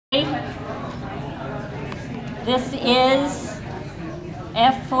This is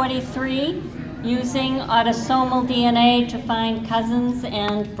F43, using autosomal DNA to find cousins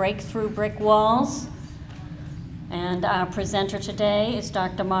and break through brick walls. And our presenter today is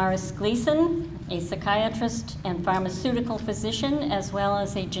Dr. Maurice Gleeson, a psychiatrist and pharmaceutical physician, as well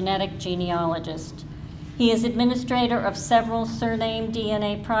as a genetic genealogist. He is administrator of several surname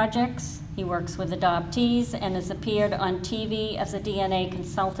DNA projects. He works with adoptees and has appeared on TV as a DNA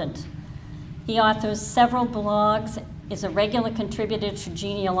consultant. He authors several blogs, is a regular contributor to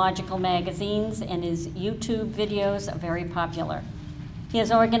genealogical magazines, and his YouTube videos are very popular. He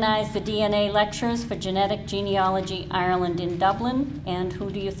has organized the DNA lectures for Genetic Genealogy Ireland in Dublin and Who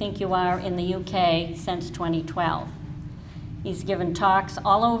Do You Think You Are in the UK since 2012. He's given talks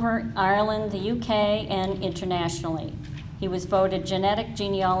all over Ireland, the UK, and internationally. He was voted Genetic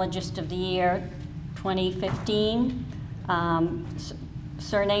Genealogist of the Year 2015,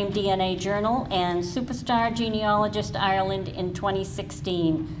 Surname DNA Journal, and Superstar Genealogist Ireland in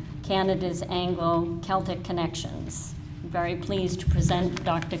 2016, Canada's Anglo-Celtic Connections. I'm very pleased to present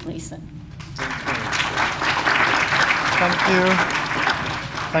Dr. Gleeson. Thank you.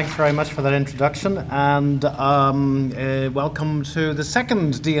 Thanks very much for that introduction, and welcome to the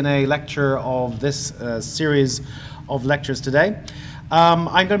second DNA lecture of this series of lectures today. I'm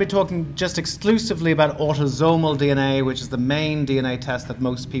going to be talking just exclusively about autosomal DNA, which is the main DNA test that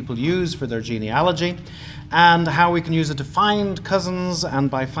most people use for their genealogy, and how we can use it to find cousins, and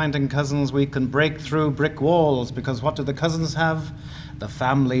by finding cousins we can break through brick walls, because what do the cousins have? The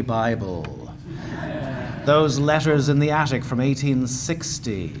family Bible. Those letters in the attic from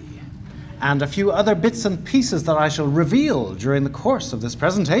 1860, and a few other bits and pieces that I shall reveal during the course of this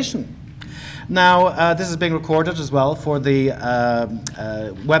presentation. Now, this is being recorded as well for the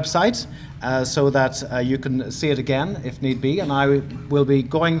website, so that you can see it again if need be, and I will be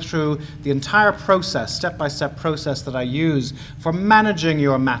going through the entire process, step-by-step process that I use for managing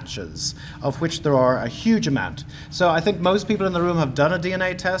your matches, of which there are a huge amount. So I think most people in the room have done a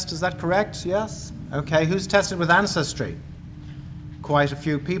DNA test, is that correct? Yes? Okay, who's tested with Ancestry? Quite a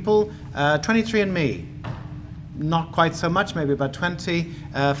few people. 23andMe? Not quite so much, maybe about 20.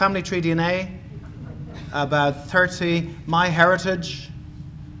 Family Tree DNA? About 30. MyHeritage?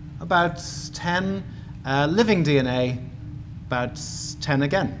 About 10. Living DNA? About 10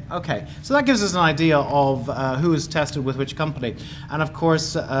 again. Okay, so that gives us an idea of who is tested with which company. And of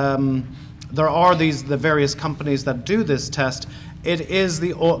course, there are the various companies that do this test. It is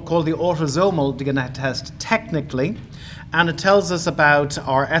called the autosomal DNA test technically, and it tells us about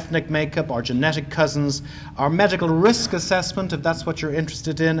our ethnic makeup, our genetic cousins, our medical risk assessment, if that's what you're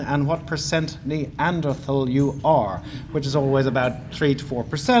interested in, and what percent Neanderthal you are, which is always about 3 to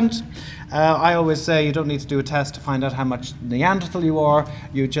 4%. I always say you don't need to do a test to find out how much Neanderthal you are.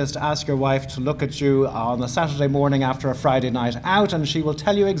 You just ask your wife to look at you on a Saturday morning after a Friday night out, and she will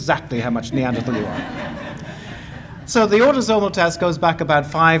tell you exactly how much Neanderthal you are. So the autosomal test goes back about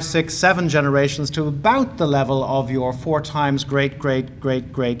 5, 6, 7 generations to about the level of your 4 times great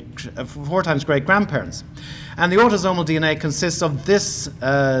grandparents. And the autosomal DNA consists of this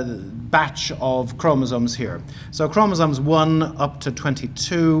batch of chromosomes here. So chromosomes 1 up to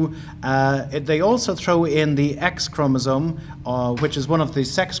 22. They also throw in the X chromosome, which is one of the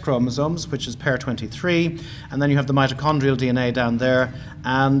sex chromosomes, which is pair 23. And then you have the mitochondrial DNA down there.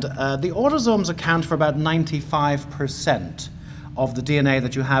 And the autosomes account for about 95% of the DNA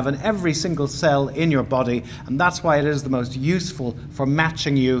that you have in every single cell in your body, and that's why it is the most useful for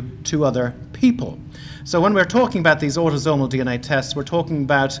matching you to other people. So when we're talking about these autosomal DNA tests, we're talking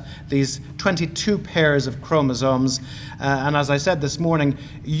about these 22 pairs of chromosomes, and as I said this morning,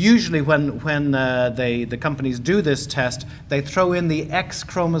 usually when the companies do this test, they throw in the X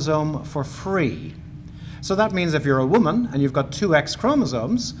chromosome for free. So that means if you're a woman and you've got 2 X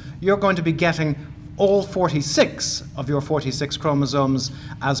chromosomes, you're going to be getting all 46 of your 46 chromosomes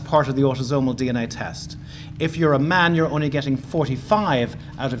as part of the autosomal DNA test. If you're a man, you're only getting 45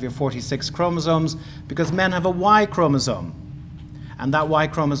 out of your 46 chromosomes, because men have a Y chromosome. And that Y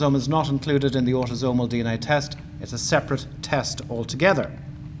chromosome is not included in the autosomal DNA test. It's a separate test altogether.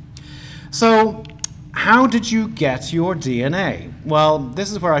 So, how did you get your DNA? Well,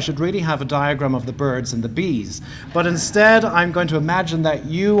 this is where I should really have a diagram of the birds and the bees. But instead, I'm going to imagine that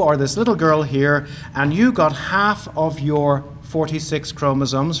you are this little girl here, and you got half of your 46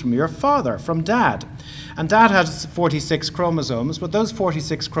 chromosomes from your father, from Dad. And Dad has 46 chromosomes, but those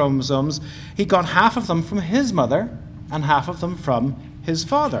 46 chromosomes, he got half of them from his mother and half of them from his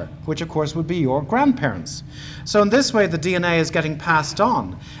father, which of course would be your grandparents. So in this way, the DNA is getting passed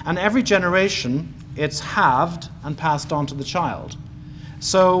on, and every generation it's halved and passed on to the child.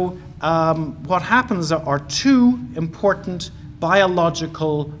 So what happens are two important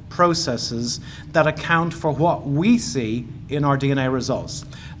biological processes that account for what we see in our DNA results.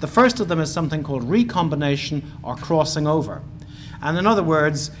 The first of them is something called recombination or crossing over. And in other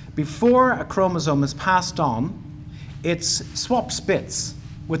words, before a chromosome is passed on, it swaps bits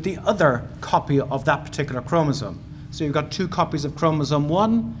with the other copy of that particular chromosome. So you've got two copies of chromosome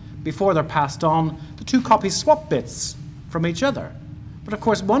 1. Before they're passed on, the two copies swap bits from each other. But of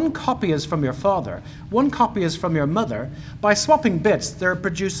course, one copy is from your father, one copy is from your mother. By swapping bits, they're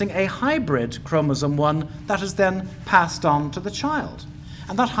producing a hybrid chromosome 1 that is then passed on to the child.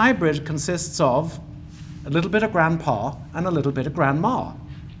 And that hybrid consists of a little bit of grandpa and a little bit of grandma.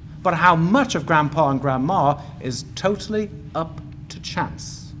 But how much of grandpa and grandma is totally up to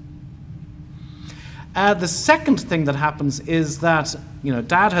chance. The second thing that happens is that,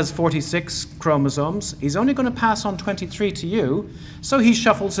 Dad has 46 chromosomes. He's only going to pass on 23 to you, so he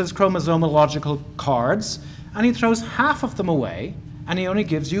shuffles his chromosomological cards, and he throws half of them away, and he only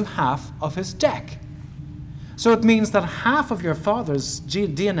gives you half of his deck. So it means that half of your father's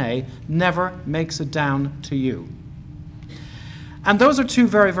DNA never makes it down to you. And those are two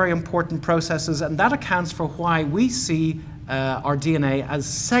very, very important processes, and that accounts for why we see our DNA as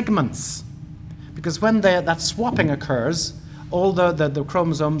segments. Because when that swapping occurs, all the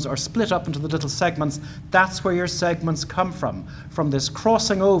chromosomes are split up into the little segments. That's where your segments come from this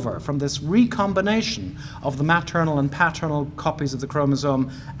crossing over, from this recombination of the maternal and paternal copies of the chromosome,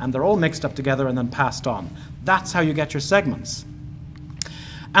 and they're all mixed up together and then passed on. That's how you get your segments.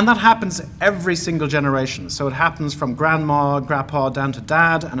 And that happens every single generation. So it happens from grandma, grandpa down to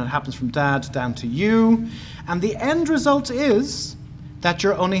dad, and it happens from dad down to you. And the end result is that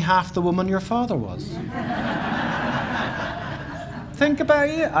you're only half the woman your father was. Think about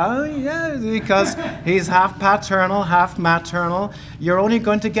you. Oh, yeah, because he's half paternal, half maternal. You're only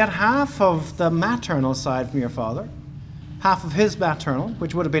going to get half of the maternal side from your father, half of his maternal,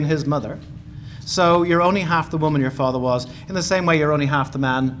 which would have been his mother. So you're only half the woman your father was, in the same way you're only half the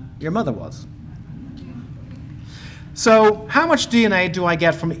man your mother was. So how much DNA do I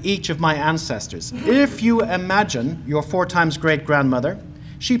get from each of my ancestors? If you imagine your 4 times great-grandmother,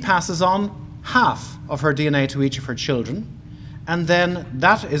 she passes on half of her DNA to each of her children, and then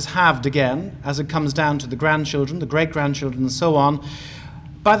that is halved again as it comes down to the grandchildren, the great-grandchildren, and so on.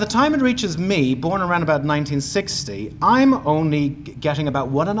 By the time it reaches me, born around about 1960, I'm only getting about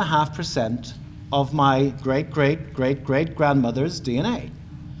 1.5% of my great-great-great-great-grandmother's DNA.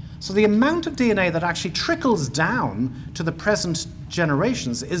 So the amount of DNA that actually trickles down to the present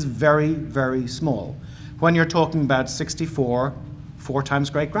generations is very, very small when you're talking about 64 4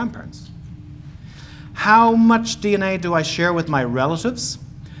 times great-grandparents. How much DNA do I share with my relatives?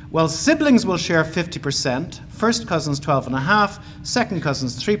 Well, siblings will share 50%, first cousins 12.5%, second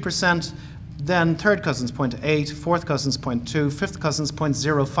cousins 3%, then third cousins 0.8%, fourth cousins 0.2%, fifth cousins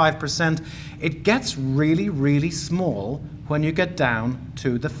 0.05%. It gets really, really small when you get down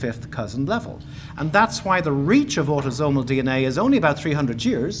to the fifth cousin level. And that's why the reach of autosomal DNA is only about 300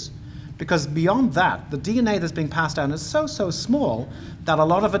 years, because beyond that, the DNA that's being passed down is so small that a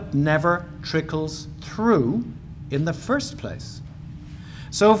lot of it never trickles through in the first place.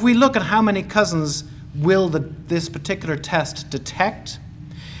 So if we look at how many cousins will this particular test detect,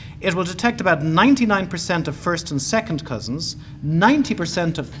 it will detect about 99% of first and second cousins,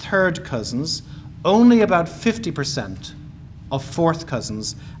 90% of third cousins, only about 50% of fourth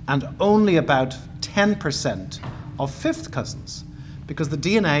cousins, and only about 10% of fifth cousins, because the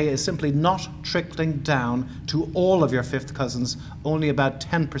DNA is simply not trickling down to all of your fifth cousins, only about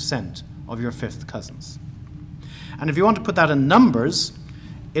 10% of your fifth cousins. And if you want to put that in numbers,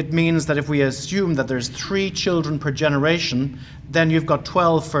 it means that if we assume that there's 3 children per generation, then you've got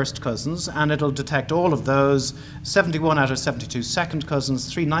 12 first cousins, and it'll detect all of those, 71 out of 72 second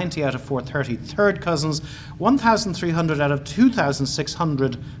cousins, 390 out of 430 third cousins, 1,300 out of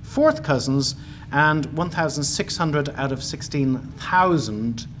 2,600 fourth cousins, and 1,600 out of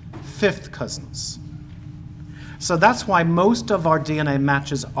 16,000 fifth cousins. So that's why most of our DNA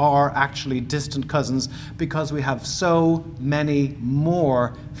matches are actually distant cousins, because we have so many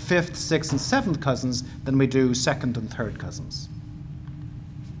more fifth, sixth, and seventh cousins than we do second and third cousins.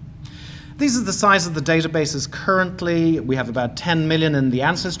 These are the size of the databases currently. We have about 10 million in the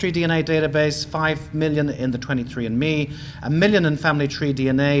Ancestry DNA database, 5 million in the 23andMe, 1 million in Family Tree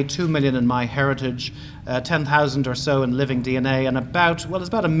DNA, 2 million in MyHeritage, 10,000 or so in Living DNA, and it's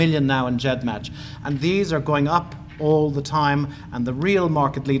about 1 million now in GEDmatch. And these are going up all the time, and the real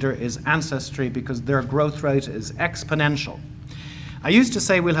market leader is Ancestry, because their growth rate is exponential. I used to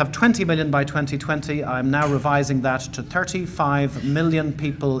say we'll have 20 million by 2020. I'm now revising that to 35 million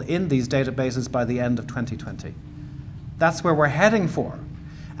people in these databases by the end of 2020. That's where we're heading for.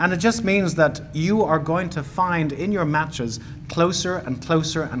 And it just means that you are going to find in your matches closer and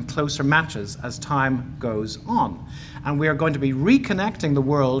closer and closer matches as time goes on. And we are going to be reconnecting the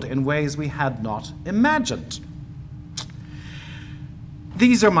world in ways we had not imagined.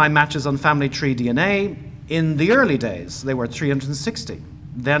 These are my matches on family tree DNA. In the early days, they were 360.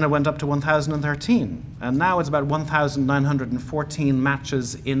 Then it went up to 1,013. And now it's about 1,914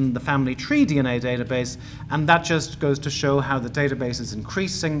 matches in the family tree DNA database. And that just goes to show how the database is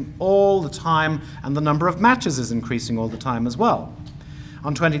increasing all the time, and the number of matches is increasing all the time as well.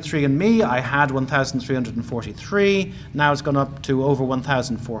 On 23andMe, I had 1,343. Now it's gone up to over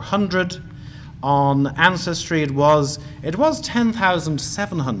 1,400. On Ancestry, it was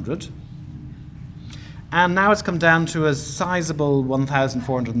 10,700. And now it's come down to a sizable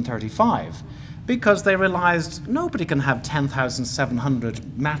 1,435 because they realized nobody can have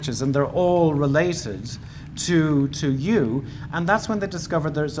 10,700 matches and they're all related to you. And that's when they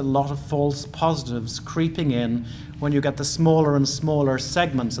discovered there's a lot of false positives creeping in when you get the smaller and smaller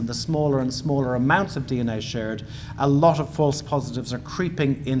segments and the smaller and smaller amounts of DNA shared. A lot of false positives are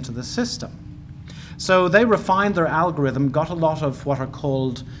creeping into the system. So they refined their algorithm, got rid of a lot of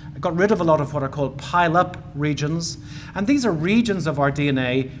what are called pile-up regions. And these are regions of our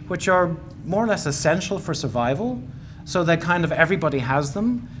DNA which are more or less essential for survival. So that kind of everybody has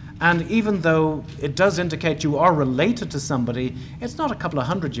them. And even though it does indicate you are related to somebody, it's not a couple of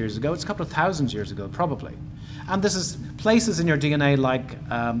hundred years ago, it's a couple of thousand years ago, probably. And this is places in your DNA like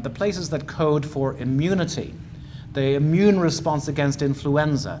the places that code for immunity. The immune response against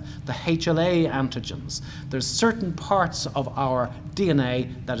influenza, the HLA antigens. There's certain parts of our DNA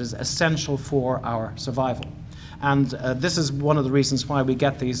that is essential for our survival. And this is one of the reasons why we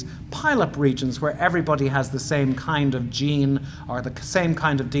get these pile-up regions where everybody has the same kind of gene or the same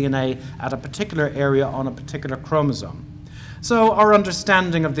kind of DNA at a particular area on a particular chromosome. So our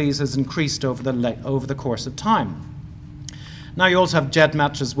understanding of these has increased over the course of time. Now you also have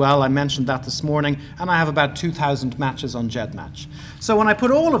GEDmatch as well. I mentioned that this morning, and I have about 2,000 matches on GEDmatch. So when I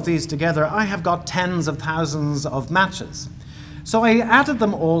put all of these together, I have got tens of thousands of matches. So I added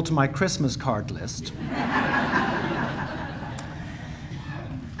them all to my Christmas card list.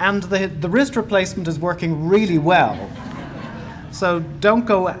 And the wrist replacement is working really well. So don't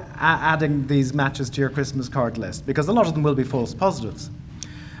go adding these matches to your Christmas card list, because a lot of them will be false positives.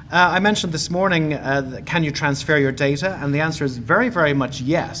 I mentioned this morning, can you transfer your data? And the answer is very, very much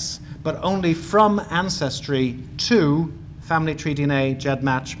yes, but only from Ancestry to Family Tree DNA,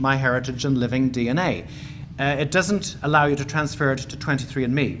 GEDmatch, MyHeritage, and Living DNA. It doesn't allow you to transfer it to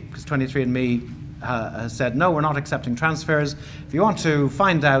 23andMe, because 23andMe has said, no, we're not accepting transfers. If you want to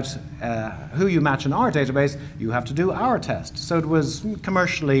find out who you match in our database, you have to do our test. So it was a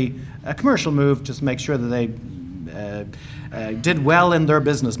commercial move, just to make sure that they did well in their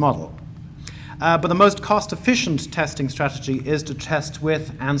business model. But the most cost-efficient testing strategy is to test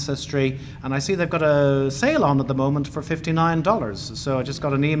with Ancestry, and I see they've got a sale on at the moment for $59. So I just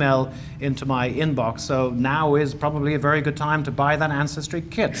got an email into my inbox, so now is probably a very good time to buy that Ancestry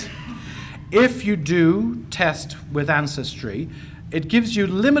kit. If you do test with Ancestry, it gives you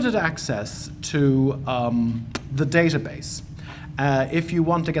limited access to the database. If you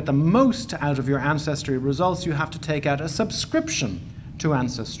want to get the most out of your Ancestry results, you have to take out a subscription to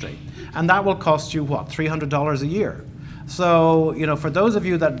Ancestry. And that will cost you, what, $300 a year? So, you know, for those of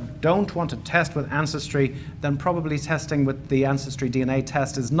you that don't want to test with Ancestry, then probably testing with the Ancestry DNA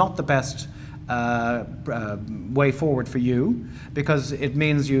test is not the best way forward for you, because it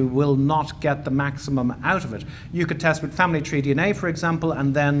means you will not get the maximum out of it. You could test with Family Tree DNA, for example,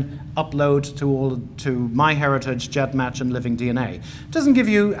 and then upload to MyHeritage, GEDmatch, and Living DNA. It doesn't give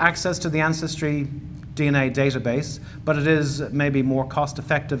you access to the Ancestry DNA database, but it is maybe more cost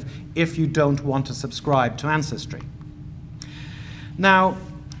effective if you don't want to subscribe to Ancestry. Now,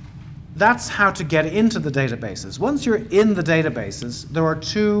 that's how to get into the databases. Once you're in the databases, there are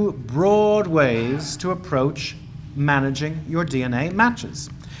two broad ways to approach managing your DNA matches.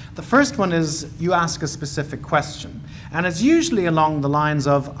 The first one is you ask a specific question, and it's usually along the lines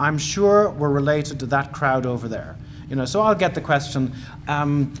of, I'm sure we're related to that crowd over there. You know, so I'll get the question,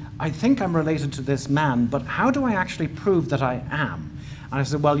 I think I'm related to this man, but how do I actually prove that I am? And I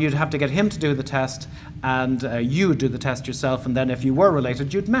said, well, you'd have to get him to do the test, and you would do the test yourself, and then if you were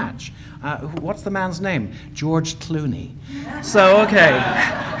related, you'd match. What's the man's name? George Clooney. So,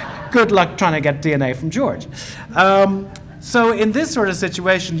 okay, good luck trying to get DNA from George. So in this sort of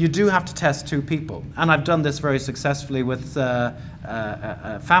situation, you do have to test two people. And I've done this very successfully with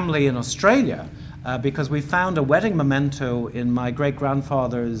family in Australia because we found a wedding memento in my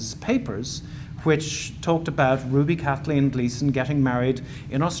great-grandfather's papers which talked about Ruby Kathleen Gleeson getting married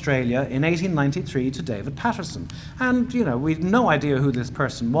in Australia in 1893 to David Patterson. And, you know, we had no idea who this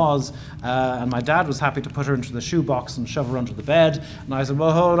person was, and my dad was happy to put her into the shoebox and shove her under the bed. And I said,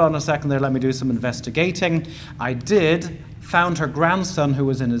 well, hold on a second there, let me do some investigating. I did, found her grandson, who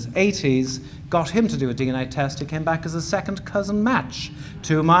was in his 80s, got him to do a DNA test. He came back as a second cousin match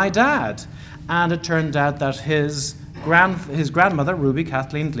to my dad. And it turned out that his grandmother, Ruby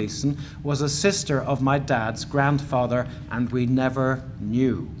Kathleen Gleeson, was a sister of my dad's grandfather, and we never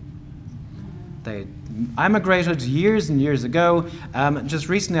knew. They emigrated years and years ago. Just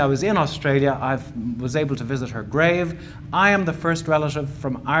recently I was in Australia. I was able to visit her grave. I am the first relative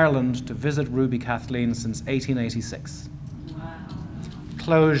from Ireland to visit Ruby Kathleen since 1886. Wow.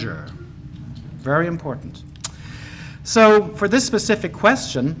 Closure. Very important. So for this specific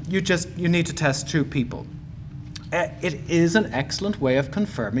question, you need to test two people. It is an excellent way of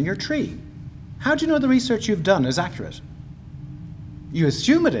confirming your tree. How do you know the research you've done is accurate? You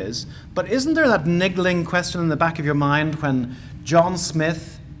assume it is, but isn't there that niggling question in the back of your mind when John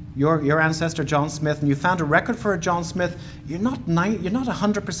Smith, your ancestor John Smith, and you found a record for a John Smith, you're not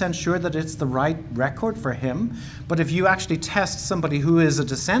 100% sure that it's the right record for him, but if you actually test somebody who is a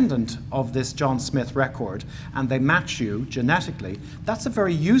descendant of this John Smith record and they match you genetically, that's a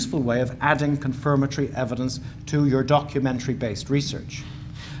very useful way of adding confirmatory evidence to your documentary-based research.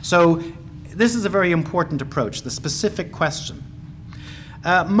 So this is a very important approach, the specific question.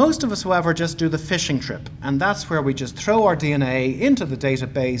 Most of us, however, just do the fishing trip, and that's where we just throw our DNA into the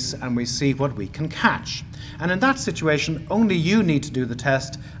database and we see what we can catch. And in that situation, only you need to do the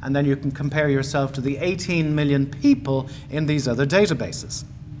test, and then you can compare yourself to the 18 million people in these other databases.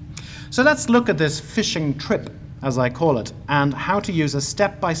 So let's look at this fishing trip, as I call it, and how to use a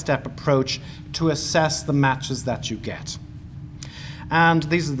step-by-step approach to assess the matches that you get. And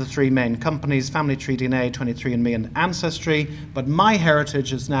these are the three main companies, Family Tree DNA, 23andMe, and Ancestry. But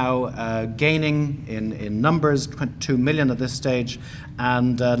MyHeritage is now gaining in numbers, 2 million at this stage.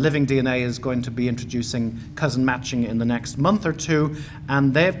 And Living DNA is going to be introducing cousin matching in the next month or two.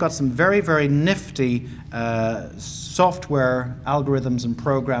 And they've got some very, very nifty software algorithms and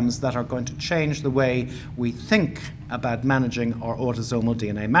programs that are going to change the way we think about managing our autosomal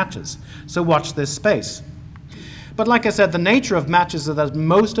DNA matches. So watch this space. But like I said, the nature of matches is that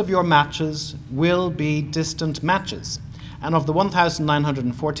most of your matches will be distant matches. And of the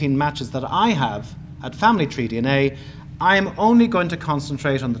 1,914 matches that I have at Family Tree DNA, I'm only going to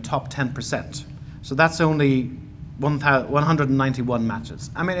concentrate on the top 10%. So that's only 191 matches.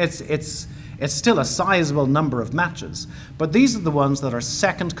 I mean, it's still a sizable number of matches, but these are the ones that are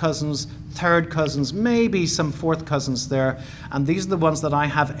second cousins, third cousins, maybe some fourth cousins there, and these are the ones that I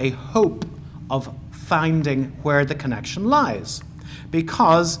have a hope of finding where the connection lies.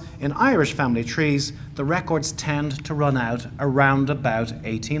 Because in Irish family trees, the records tend to run out around about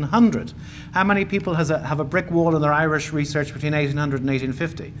 1800. How many people have a brick wall in their Irish research between 1800 and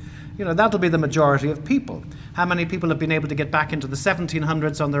 1850? You know, that'll be the majority of people. How many people have been able to get back into the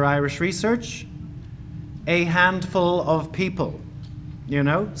 1700s on their Irish research? A handful of people, you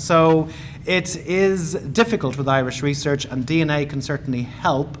know? So it is difficult with Irish research, and DNA can certainly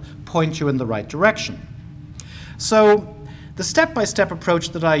help point you in the right direction. So the step-by-step approach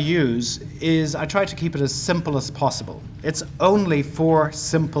that I use is I try to keep it as simple as possible. It's only 4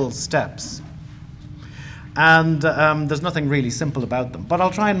 simple steps. And there's nothing really simple about them, but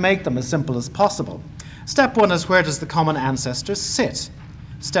I'll try and make them as simple as possible. Step 1 is, where does the common ancestor sit?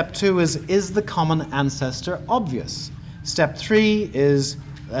 Step 2 is the common ancestor obvious? Step 3 is,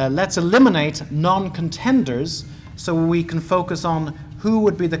 let's eliminate non-contenders so we can focus on who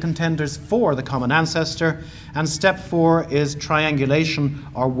would be the contenders for the common ancestor. And step 4 is triangulation,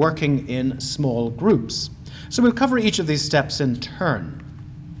 or working in small groups. So we'll cover each of these steps in turn.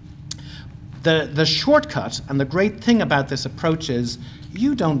 The shortcut and the great thing about this approach is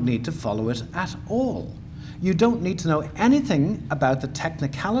you don't need to follow it at all. You don't need to know anything about the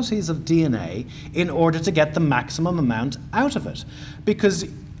technicalities of DNA in order to get the maximum amount out of it. Because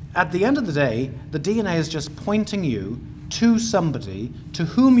at the end of the day, the DNA is just pointing you to somebody to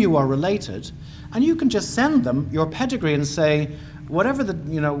whom you are related, and you can just send them your pedigree and say, whatever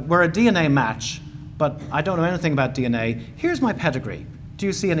we're a DNA match, but I don't know anything about DNA. Here's my pedigree. Do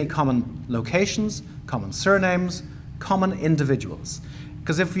you see any common locations, common surnames, common individuals?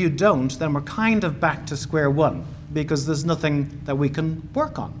 Because if you don't, then we're kind of back to square one, because there's nothing that we can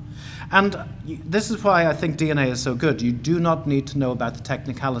work on. And this is why I think DNA is so good. You do not need to know about the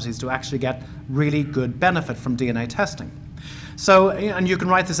technicalities to actually get really good benefit from DNA testing. So, and you can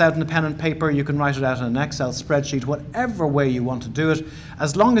write this out in a pen and paper, you can write it out in an Excel spreadsheet, whatever way you want to do it,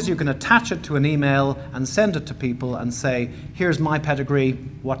 as long as you can attach it to an email and send it to people and say, here's my pedigree,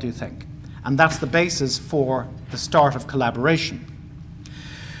 what do you think? And that's the basis for the start of collaboration.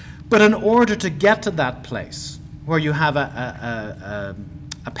 But in order to get to that place where you have a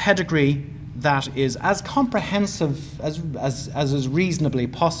pedigree that is as comprehensive as is reasonably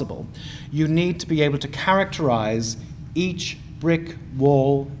possible, you need to be able to characterize each brick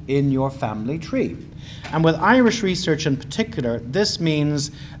wall in your family tree. And with Irish research in particular, this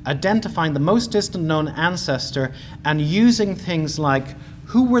means identifying the most distant known ancestor and using things like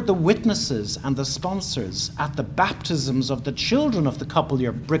who were the witnesses and the sponsors at the baptisms of the children of the couple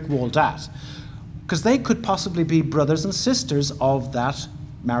you're brick-walled at, because they could possibly be brothers and sisters of that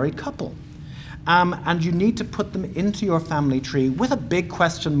married couple. And you need to put them into your family tree with a big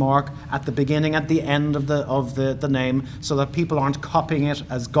question mark at the beginning, at the end of the name, so that people aren't copying it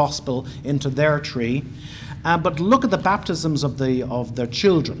as gospel into their tree. But look at the baptisms of their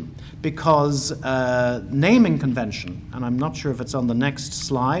children, because naming convention, and I'm not sure if it's on the next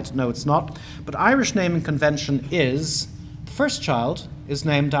slide, no it's not, but Irish naming convention is, the first child is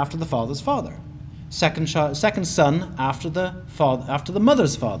named after the father's father. Second son after the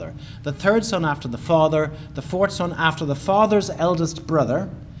mother's father, the third son after the father, the fourth son after the father's eldest brother,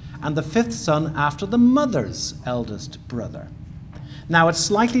 and the fifth son after the mother's eldest brother. Now it's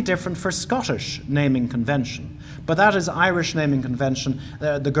slightly different for Scottish naming convention, but that is Irish naming convention.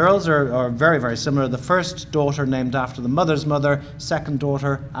 The girls are very, very similar. The first daughter named after the mother's mother, second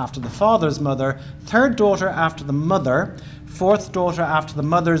daughter after the father's mother, third daughter after the mother, fourth daughter after the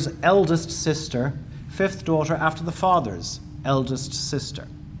mother's eldest sister, fifth daughter after the father's eldest sister.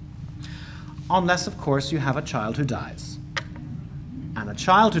 Unless, of course, you have a child who dies. And a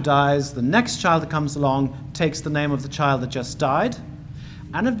child who dies, the next child that comes along takes the name of the child that just died.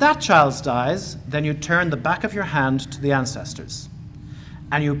 And if that child dies, then you turn the back of your hand to the ancestors.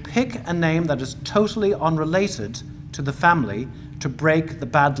 And you pick a name that is totally unrelated to the family to break the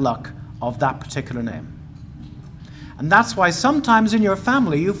bad luck of that particular name. And that's why sometimes in your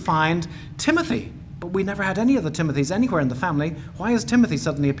family you find Timothy, but we never had any of the Timothys anywhere in the family. Why is Timothy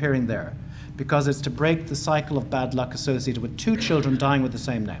suddenly appearing there? Because it's to break the cycle of bad luck associated with two children dying with the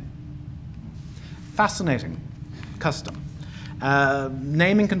same name. Fascinating custom.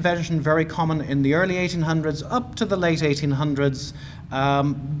 Naming convention very common in the early 1800s up to the late 1800s,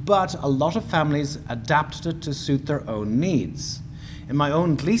 but a lot of families adapted it to suit their own needs. In my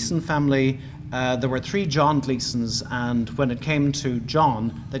own Gleeson family, there were 3 John Gleesons, and when it came to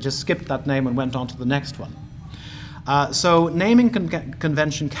John, they just skipped that name and went on to the next one. So naming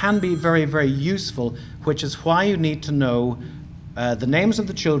convention can be very, very useful, which is why you need to know the names of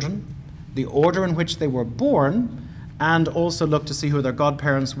the children, the order in which they were born, and also look to see who their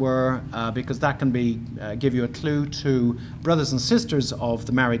godparents were, because that can give you a clue to brothers and sisters of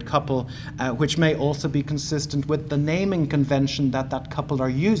the married couple, which may also be consistent with the naming convention that couple are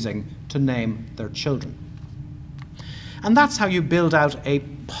using to name their children. And that's how you build out a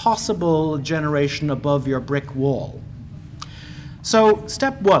possible generation above your brick wall. So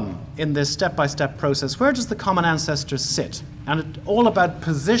step 1 in this step-by-step process, where does the common ancestor sit? And it's all about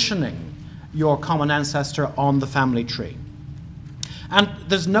positioning your common ancestor on the family tree. And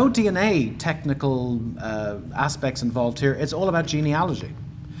there's no DNA technical aspects involved here. It's all about genealogy.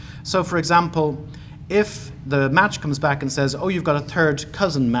 So for example, if the match comes back and says, oh, you've got a third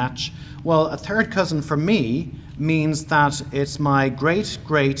cousin match, well, a third cousin for me means that it's my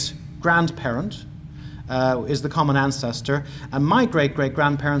great-great-grandparent is the common ancestor, and my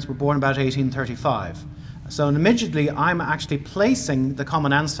great-great-grandparents were born about 1835. So immediately I'm actually placing the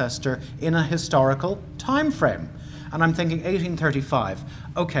common ancestor in a historical time frame. And I'm thinking 1835.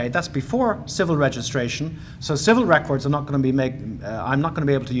 Okay, that's before civil registration, so civil records are not going to be I'm not going to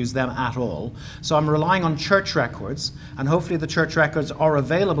be able to use them at all. So I'm relying on church records, and hopefully the church records are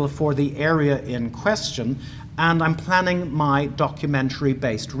available for the area in question, and I'm planning my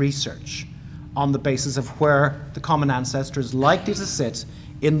documentary-based research on the basis of where the common ancestor is likely to sit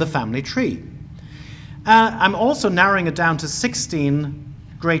in the family tree. I'm also narrowing it down to 16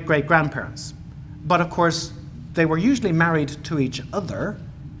 great-great-grandparents. But of course, they were usually married to each other,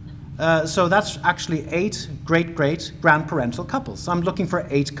 so that's actually 8 great-great-grandparental couples. So I'm looking for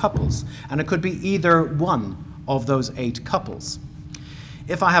 8 couples, and it could be either one of those 8 couples.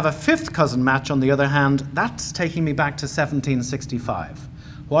 If I have a 5th cousin match, on the other hand, that's taking me back to 1765.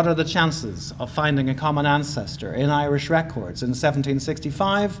 What are the chances of finding a common ancestor in Irish records in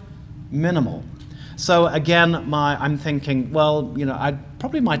 1765? Minimal. So again, I'm thinking, well, you know,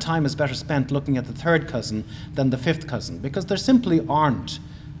 probably my time is better spent looking at the third cousin than the fifth cousin, because there simply aren't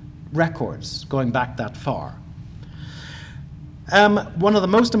records going back that far. One of the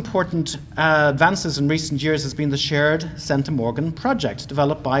most important advances in recent years has been the shared centimorgan project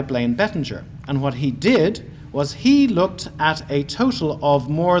developed by Blaine Bettinger. And what he did was he looked at a total of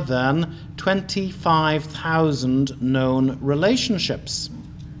more than 25,000 known relationships.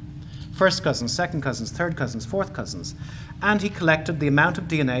 First cousins, second cousins, third cousins, fourth cousins. And he collected the amount of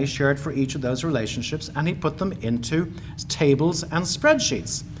DNA shared for each of those relationships, and he put them into tables and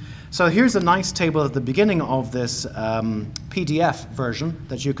spreadsheets. So here's a nice table at the beginning of this PDF version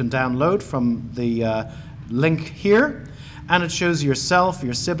that you can download from the link here. And it shows yourself,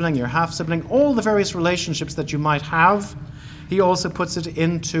 your sibling, your half-sibling, all the various relationships that you might have. He also puts it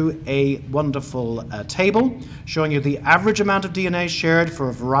into a wonderful table showing you the average amount of DNA shared for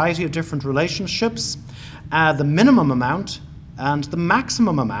a variety of different relationships, the minimum amount, and the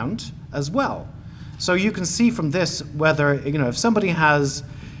maximum amount as well. So you can see from this whether, you know, if somebody has,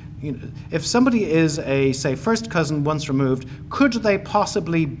 you know, if somebody is a, say, first cousin once removed, could they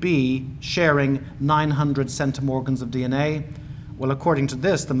possibly be sharing 900 centimorgans of DNA? Well, according to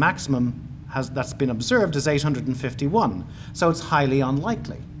this, the maximum that's been observed is 851, so it's highly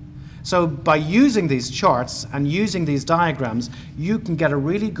unlikely. So by using these charts and using these diagrams, you can get a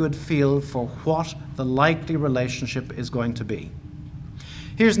really good feel for what the likely relationship is going to be.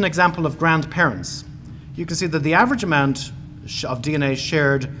 Here's an example of grandparents. You can see that the average amount of DNA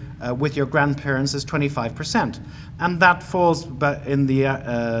shared with your grandparents is 25%, and that falls in the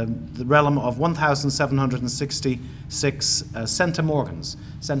realm of 1,766 centimorgans.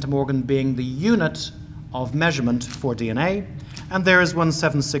 Centimorgan being the unit of measurement for DNA, and there is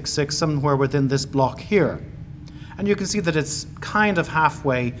 1,766 somewhere within this block here. And you can see that it's kind of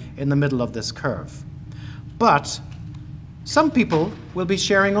halfway in the middle of this curve. But some people will be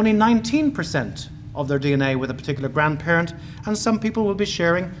sharing only 19% of their DNA with a particular grandparent, and some people will be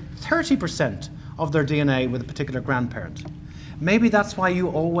sharing 30% of their DNA with a particular grandparent. Maybe that's why you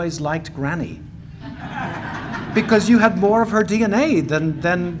always liked Granny, because you had more of her DNA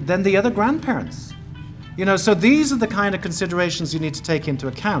than the other grandparents. You know, so these are the kind of considerations you need to take into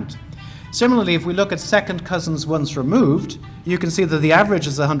account. Similarly, if we look at second cousins once removed, you can see that the average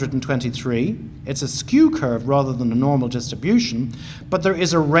is 123. It's a skew curve rather than a normal distribution, but there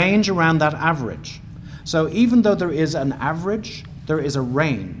is a range around that average. So even though there is an average, there is a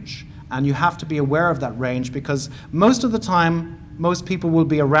range, and you have to be aware of that range, because most of the time, most people will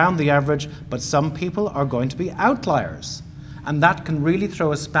be around the average, but some people are going to be outliers. And that can really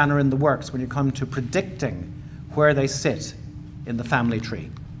throw a spanner in the works when you come to predicting where they sit in the family tree.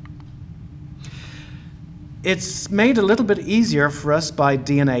 It's made a little bit easier for us by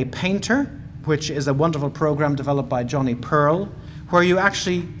DNA Painter, which is a wonderful program developed by Johnny Pearl, where you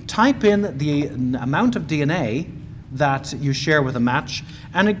actually type in the amount of DNA that you share with a match,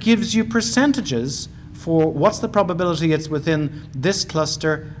 and it gives you percentages for what's the probability it's within this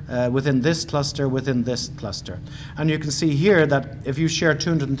cluster, within this cluster, within this cluster. And you can see here that if you share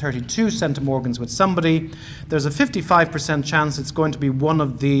 232 centimorgans with somebody, there's a 55% chance it's going to be one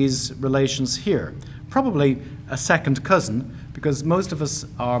of these relations here. Probably a second cousin, because most of us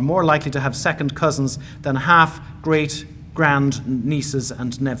are more likely to have second cousins than half great grand nieces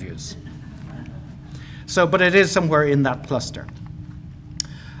and nephews. So, but it is somewhere in that cluster.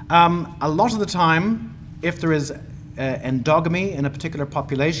 A lot of the time, if there is endogamy in a particular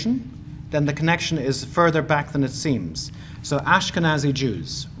population, then the connection is further back than it seems. So Ashkenazi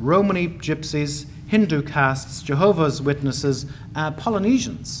Jews, Romani Gypsies, Hindu castes, Jehovah's Witnesses,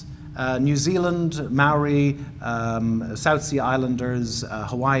 Polynesians, New Zealand, Maori, South Sea Islanders,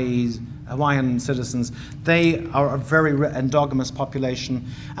 Hawaiian citizens, they are a very endogamous population.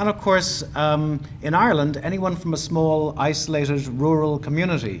 And of course, in Ireland, anyone from a small, isolated, rural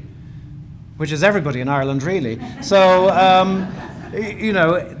community, which is everybody in Ireland, really. So, you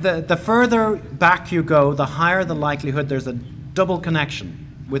know, the further back you go, the higher the likelihood there's a double connection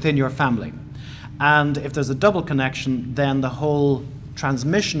within your family. And if there's a double connection, then the whole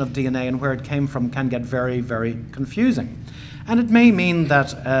transmission of DNA and where it came from can get very, very confusing. And it may mean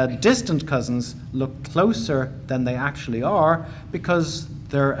that distant cousins look closer than they actually are, because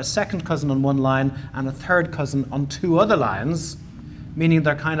they're a second cousin on one line and a third cousin on two other lines, meaning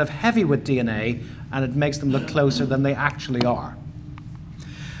they're kind of heavy with DNA, and it makes them look closer than they actually are.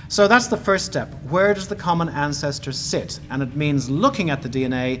 So that's the first step. Where does the common ancestor sit? And it means looking at the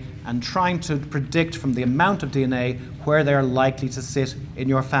DNA and trying to predict from the amount of DNA where they're likely to sit in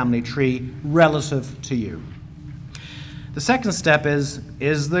your family tree relative to you. The second step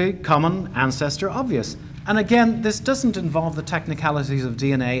is the common ancestor obvious? And again, this doesn't involve the technicalities of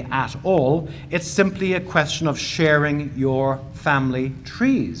DNA at all. It's simply a question of sharing your family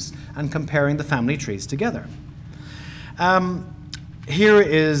trees and comparing the family trees together. Here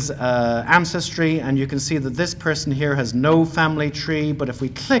is ancestry, and you can see that this person here has no family tree, but if we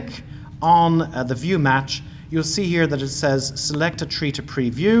click on the view match, you'll see here that it says select a tree to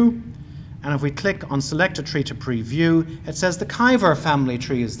preview, and if we click on select a tree to preview, it says the Khyver family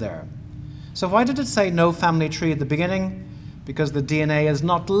tree is there. So why did it say no family tree at the beginning? Because the DNA is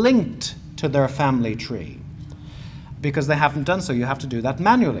not linked to their family tree. Because they haven't done so, you have to do that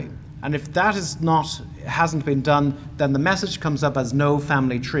manually. And if that hasn't been done, then the message comes up as no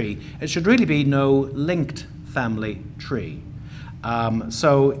family tree. It should really be no linked family tree.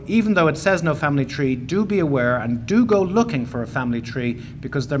 So even though it says no family tree, do be aware and do go looking for a family tree,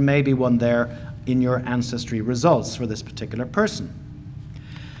 because there may be one there in your ancestry results for this particular person.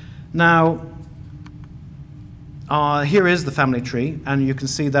 Now, here is the family tree, and you can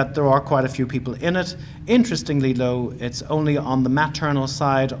see that there are quite a few people in it. Interestingly, though, it's only on the maternal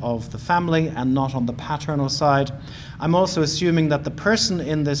side of the family and not on the paternal side. I'm also assuming that the person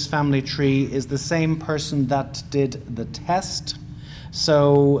in this family tree is the same person that did the test.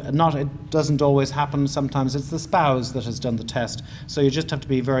 So it doesn't always happen. Sometimes it's the spouse that has done the test. So you just have to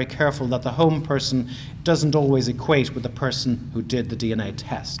be very careful that the home person doesn't always equate with the person who did the DNA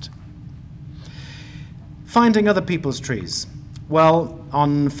test. Finding other people's trees. Well,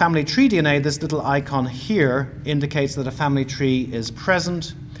 on family tree DNA, this little icon here indicates that a family tree is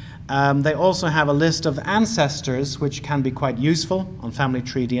present. They also have a list of ancestors, which can be quite useful on family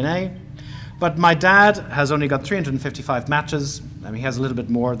tree DNA. But my dad has only got 355 matches. He has a little bit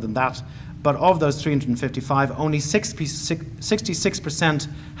more than that. But of those 355, only 66%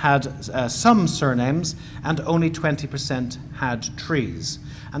 had some surnames, and only 20% had trees.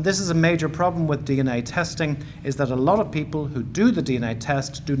 And this is a major problem with DNA testing, is that a lot of people who do the DNA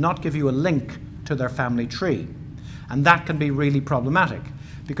test do not give you a link to their family tree. And that can be really problematic,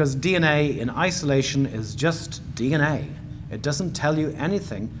 because DNA in isolation is just DNA. It doesn't tell you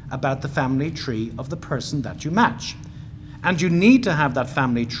anything about the family tree of the person that you match. And you need to have that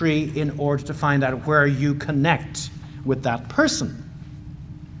family tree in order to find out where you connect with that person.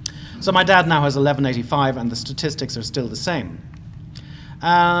 So my dad now has 1185, and the statistics are still the same.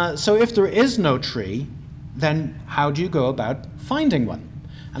 So if there is no tree, then how do you go about finding one?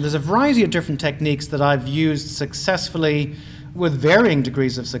 And there's a variety of different techniques that I've used successfully with varying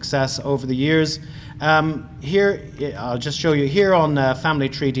degrees of success over the years. Here, I'll just show you here on Family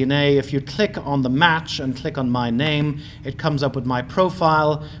Tree DNA. If you click on the match and click on my name, it comes up with my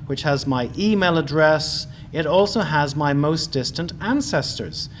profile, which has my email address. It also has my most distant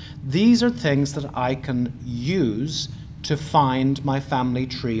ancestors. These are things that I can use to find my family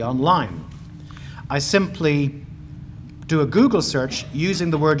tree online. I simply do a Google search using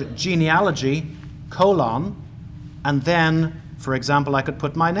the word genealogy, and then, for example, I could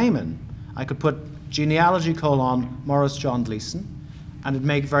put my name in. I could put genealogy, Maurice John Gleeson, and it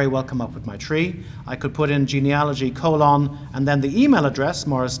may very well come up with my tree. I could put in genealogy, and then the email address,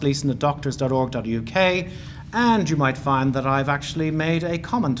 mauricegleeson@doctors.org.uk, and you might find that I've actually made a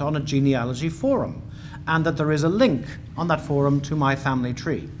comment on a genealogy forum, and that there is a link on that forum to my family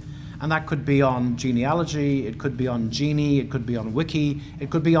tree. And that could be on genealogy, it could be on Genie, it could be on Wiki,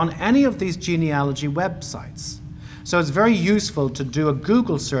 it could be on any of these genealogy websites. So it's very useful to do a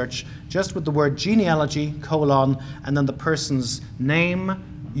Google search just with the word genealogy, and then the person's name,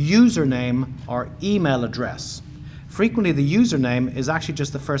 username, or email address. Frequently the username is actually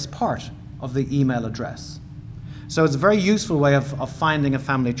just the first part of the email address. So it's a very useful way of finding a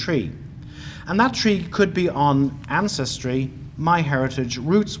family tree. And that tree could be on Ancestry, MyHeritage,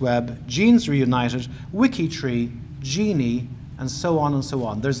 RootsWeb, Genes Reunited, WikiTree, Genie, and so on and so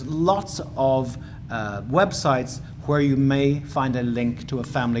on. There's lots of websites where you may find a link to a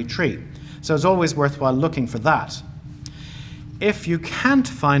family tree. So it's always worthwhile looking for that. If you can't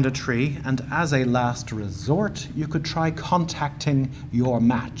find a tree, and as a last resort, you could try contacting your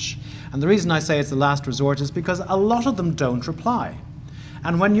match. And the reason I say it's the last resort is because a lot of them don't reply.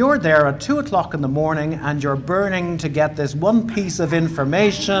 And when you're there at 2 o'clock in the morning and you're burning to get this one piece of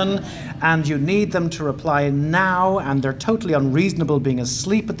information and you need them to reply now and they're totally unreasonable being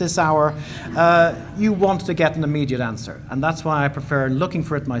asleep at this hour, you want to get an immediate answer. And that's why I prefer looking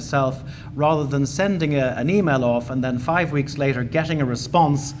for it myself rather than sending an email off and then 5 weeks later getting a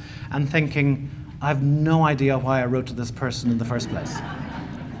response and thinking, I have no idea why I wrote to this person in the first place.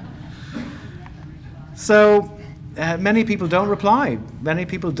 So Many people don't reply. Many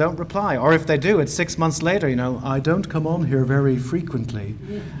people don't reply. Or if they do, it's 6 months later, I don't come on here very frequently.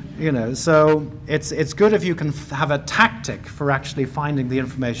 So it's good if you can have a tactic for actually finding the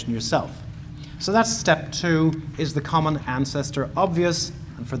information yourself. So that's step 2. Is the common ancestor obvious?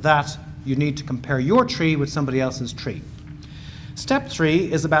 And for that, you need to compare your tree with somebody else's tree. Step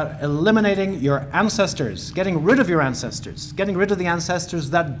 3 is about eliminating your ancestors, getting rid of your ancestors, getting rid of the ancestors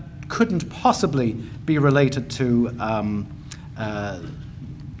that couldn't possibly be related to,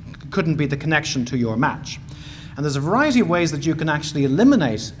 couldn't be the connection to your match. And there's a variety of ways that you can actually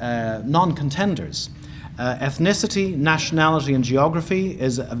eliminate non-contenders. Ethnicity, nationality, and geography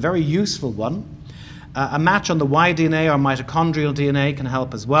is a very useful one. A match on the Y DNA or mitochondrial DNA can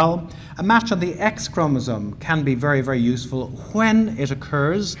help as well. A match on the X chromosome can be very, very useful when it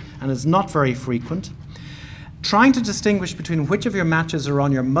occurs, and is not very frequent. Trying to distinguish between which of your matches are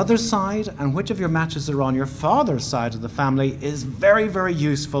on your mother's side and which of your matches are on your father's side of the family is very, very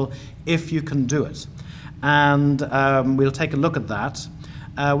useful if you can do it. And we'll take a look at that.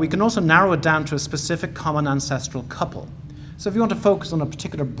 We can also narrow it down to a specific common ancestral couple. So if you want to focus on a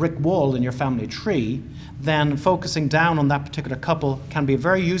particular brick wall in your family tree, then focusing down on that particular couple can be a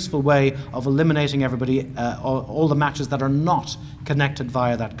very useful way of eliminating everybody, all the matches that are not connected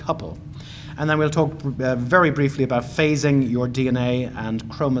via that couple. And then we'll talk very briefly about phasing your DNA and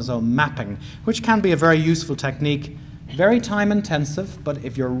chromosome mapping, which can be a very useful technique, very time intensive, but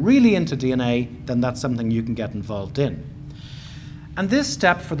if you're really into DNA, then that's something you can get involved in. And this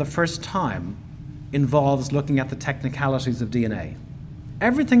step, for the first time, involves looking at the technicalities of DNA.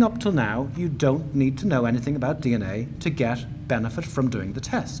 Everything up till now, you don't need to know anything about DNA to get benefit from doing the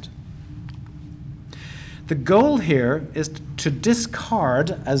test. The goal here is to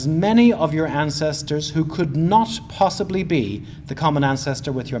discard as many of your ancestors who could not possibly be the common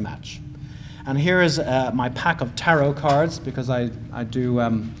ancestor with your match. And here is my pack of tarot cards, because I do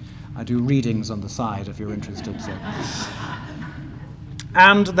readings on the side if you're interested. So.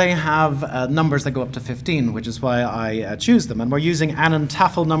 And they have numbers that go up to 15, which is why I choose them. And we're using Annan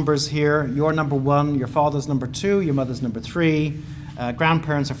Tafel numbers here. Your number 1, your father's number 2, your mother's number 3.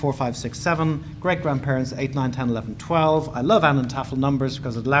 Grandparents are 4, 5, 6, 7. Great-grandparents 8, 9, 10, 11, 12. I love Annan Tafel numbers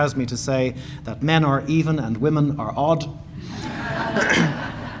because it allows me to say that men are even and women are odd.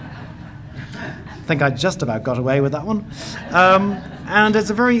 I think I just about got away with that one. And it's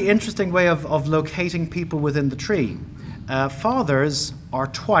a very interesting way of locating people within the tree. Fathers are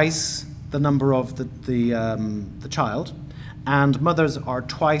twice the number of the child, and mothers are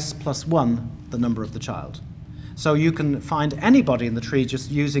twice plus 1 the number of the child. So you can find anybody in the tree just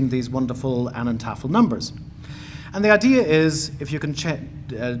using these wonderful Annan Tafel numbers. And the idea is, if you can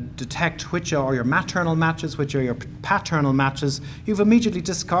detect which are your maternal matches, which are your paternal matches, you've immediately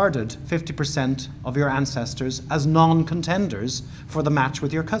discarded 50% of your ancestors as non-contenders for the match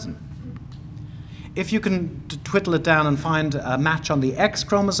with your cousin. If you can whittle it down and find a match on the X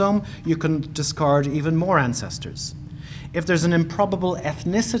chromosome, you can discard even more ancestors. If there's an improbable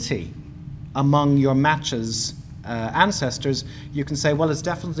ethnicity among your matches' ancestors, you can say, well, it's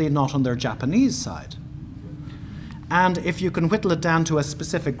definitely not on their Japanese side. And if you can whittle it down to a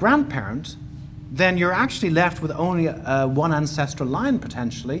specific grandparent, then you're actually left with only one ancestral line,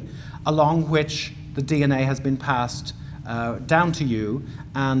 potentially, along which the DNA has been passed down to you,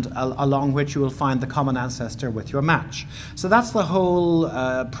 and along which you will find the common ancestor with your match. So that's the whole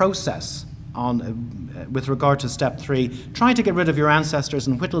process with regard to step 3, trying to get rid of your ancestors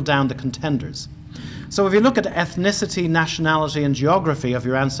and whittle down the contenders. So if you look at ethnicity, nationality, and geography of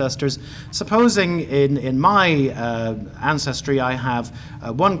your ancestors, supposing in my ancestry I have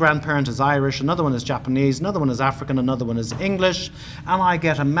one grandparent is Irish, another one is Japanese, another one is African, another one is English, and I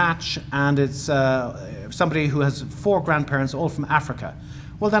get a match, and it's somebody who has 4 grandparents all from Africa.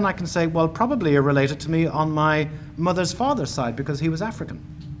 Well, then I can say, well, probably you're related to me on my mother's father's side because he was African.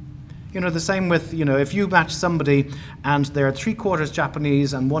 The same with, if you match somebody and they're 3/4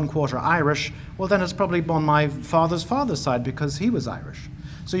 Japanese and 1/4 Irish, well, then it's probably on my father's side because he was Irish.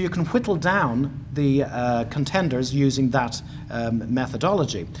 So you can whittle down the contenders using that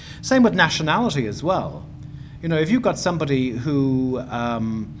methodology. Same with nationality as well. If you've got somebody who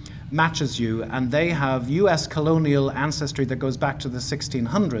matches you and they have US colonial ancestry that goes back to the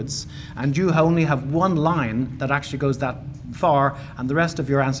 1600s, and you only have one line that actually goes that far, and the rest of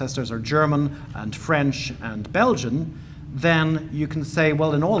your ancestors are German and French and Belgian, then you can say,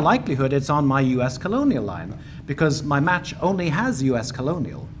 well, in all likelihood, it's on my US colonial line, because my match only has US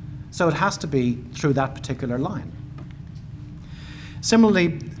colonial. So it has to be through that particular line.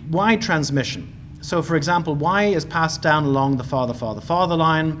 Similarly, Y transmission. So, for example, Y is passed down along the father-father-father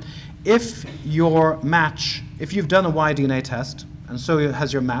line. If your match if you've done a Y DNA test, and so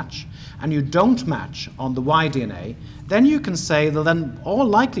has your match, and you don't match on the Y DNA, then you can say that then all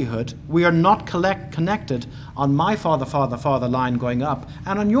likelihood we are not connected on my father line going up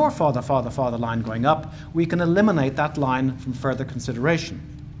and on your father line going up. We can eliminate that line from further consideration.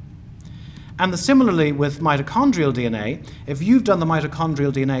 And similarly with mitochondrial DNA, if you've done the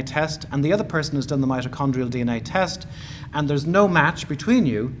mitochondrial DNA test and the other person has done the mitochondrial DNA test and there's no match between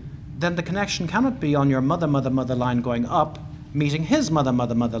you, then the connection cannot be on your mother line going up meeting his mother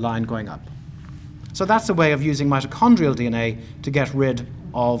line going up. So that's a way of using mitochondrial DNA to get rid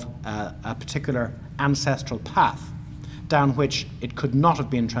of a particular ancestral path down which it could not have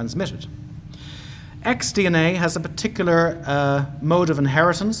been transmitted. X DNA has a particular mode of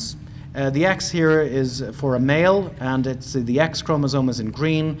inheritance. The X here is for a male, and it's the X chromosome is in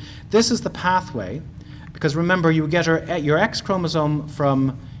green. This is the pathway, because remember, you get your X chromosome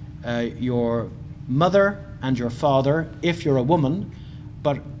from your mother and your father if you're a woman,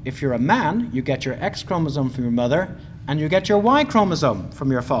 but if you're a man, you get your X chromosome from your mother and you get your Y chromosome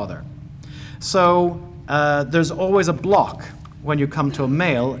from your father. So there's always a block when you come to a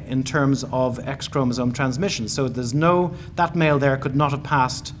male in terms of X chromosome transmission. So there's that male there could not have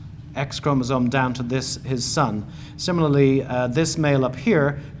passed X chromosome down to his son. Similarly, this male up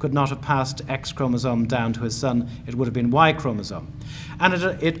here could not have passed X chromosome down to his son. It would have been Y chromosome. And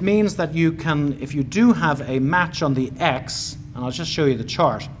it means that you can, if you do have a match on the X, and I'll just show you the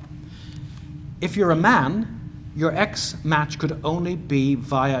chart, if you're a man, your X match could only be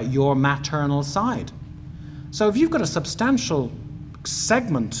via your maternal side. So if you've got a substantial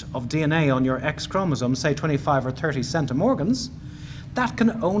segment of DNA on your X chromosome, say 25 or 30 centimorgans, that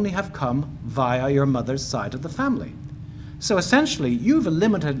can only have come via your mother's side of the family. So essentially, you've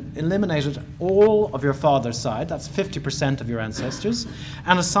eliminated all of your father's side, that's 50% of your ancestors,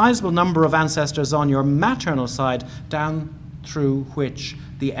 and a sizable number of ancestors on your maternal side down through which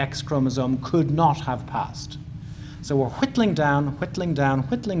the X chromosome could not have passed. So we're whittling down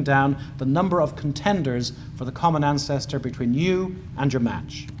the number of contenders for the common ancestor between you and your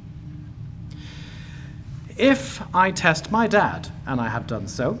match. If I test my dad, and I have done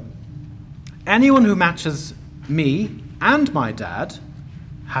so, anyone who matches me and my dad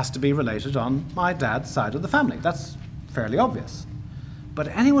has to be related on my dad's side of the family. That's fairly obvious. But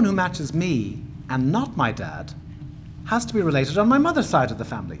anyone who matches me and not my dad has to be related on my mother's side of the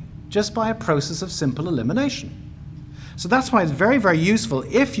family, just by a process of simple elimination. So that's why it's very, very useful,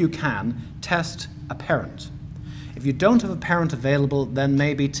 if you can, test a parent. If you don't have a parent available, then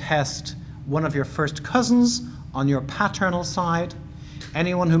maybe test one of your first cousins on your paternal side.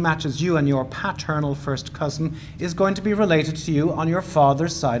 Anyone who matches you and your paternal first cousin is going to be related to you on your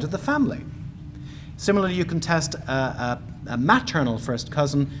father's side of the family. Similarly, you can test a maternal first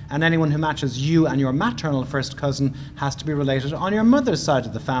cousin, and anyone who matches you and your maternal first cousin has to be related on your mother's side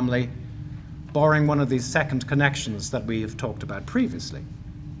of the family, barring one of these second connections that we have talked about previously.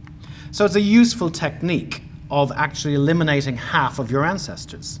 So it's a useful technique of actually eliminating half of your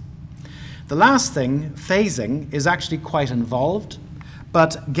ancestors. The last thing, phasing, is actually quite involved,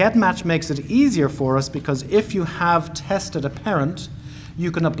 but GEDmatch makes it easier for us because if you have tested a parent,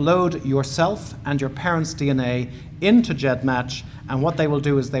 you can upload yourself and your parent's DNA into GEDmatch, and what they will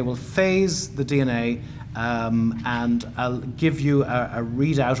do is they will phase the DNA and give you a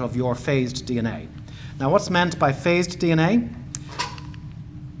readout of your phased DNA. Now, what's meant by phased DNA?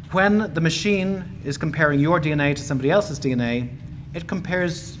 When the machine is comparing your DNA to somebody else's DNA, it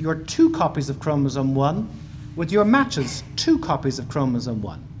compares your 2 copies of chromosome 1 with your match's 2 copies of chromosome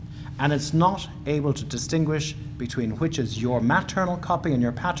 1. And it's not able to distinguish between which is your maternal copy and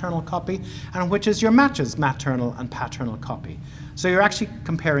your paternal copy, and which is your match's maternal and paternal copy. So you're actually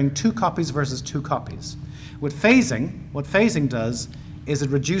comparing 2 copies versus 2 copies. With phasing, what phasing does is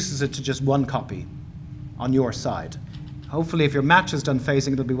it reduces it to just 1 copy on your side. Hopefully, if your match has done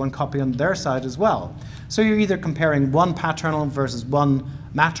phasing, it'll be 1 copy on their side as well. So you're either comparing 1 paternal versus 1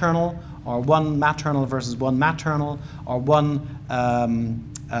 maternal, or 1 maternal versus 1 maternal, or 1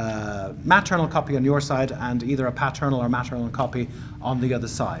 maternal copy on your side and either a paternal or maternal copy on the other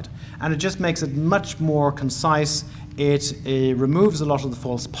side. And it just makes it much more concise. It removes a lot of the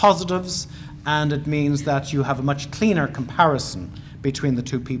false positives, and it means that you have a much cleaner comparison between the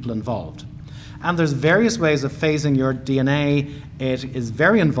 2 people involved. And there's various ways of phasing your DNA. It is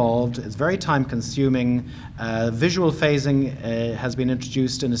very involved, it's very time consuming. Visual phasing has been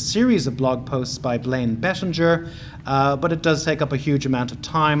introduced in a series of blog posts by Blaine Bettinger, but it does take up a huge amount of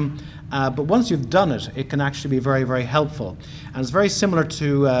time, But once you've done it, it can actually be very, very helpful. And it's very similar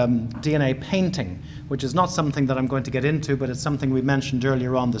to DNA painting, which is not something that I'm going to get into, but it's something we mentioned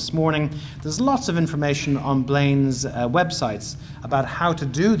earlier on this morning. There's lots of information on Blaine's websites about how to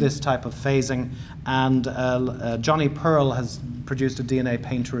do this type of phasing, and Johnny Pearl has produced a DNA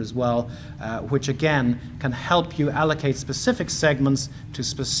painter as well, which again can help you allocate specific segments to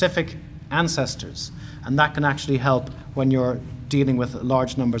specific ancestors. And that can actually help when you're dealing with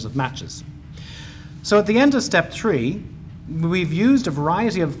large numbers of matches. So at the end of step 3, we've used a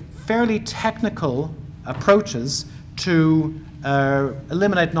variety of fairly technical approaches to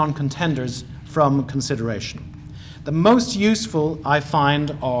eliminate non-contenders from consideration. The most useful, I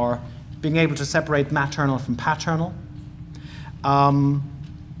find, are being able to separate maternal from paternal,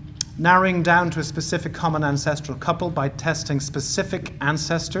 narrowing down to a specific common ancestral couple by testing specific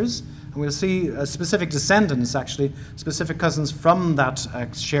ancestors. And we'll see specific descendants, actually, specific cousins from that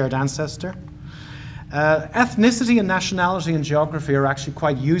shared ancestor. Ethnicity and nationality and geography are actually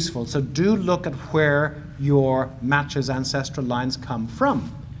quite useful, so do look at where your match's ancestral lines come from.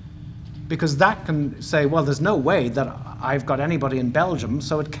 Because that can say, well, there's no way that I've got anybody in Belgium,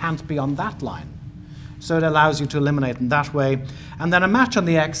 so it can't be on that line. So it allows you to eliminate in that way. And then a match on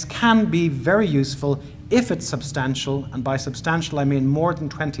the X can be very useful if it's substantial, and by substantial I mean more than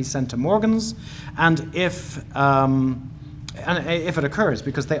 20 centimorgans, and if it occurs,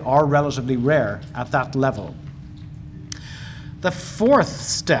 because they are relatively rare at that level. The fourth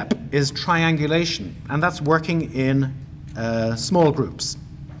step is triangulation, and that's working in small groups.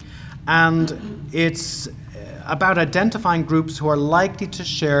 And it's about identifying groups who are likely to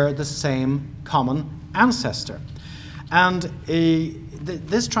share the same common ancestor. And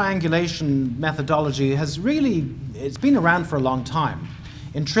this triangulation methodology has it's been around for a long time.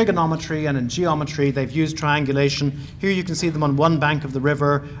 In trigonometry and in geometry, they've used triangulation. Here you can see them on one bank of the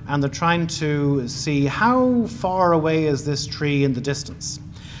river, and they're trying to see how far away is this tree in the distance.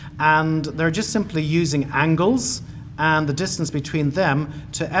 And they're just simply using angles and the distance between them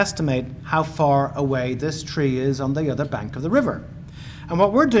to estimate how far away this tree is on the other bank of the river. And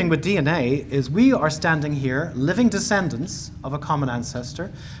what we're doing with DNA is we are standing here, living descendants of a common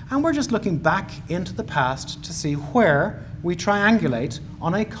ancestor, and we're just looking back into the past to see where we triangulate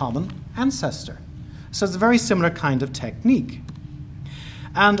on a common ancestor. So it's a very similar kind of technique.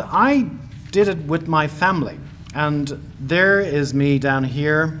 And I did it with my family. And there is me down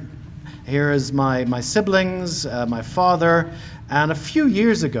here. Here is my siblings, my father. And a few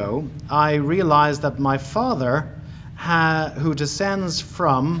years ago, I realized that my father, who descends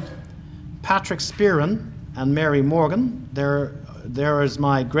from Patrick Spearin and Mary Morgan. There is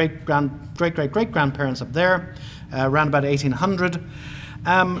my great-great-great-grandparents up there, around about 1800.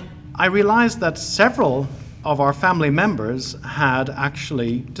 I realized that several of our family members had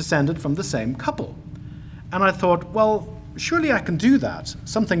actually descended from the same couple. And I thought, well, surely I can do that,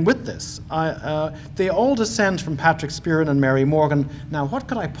 something with this. They all descend from Patrick Spearin and Mary Morgan. Now, what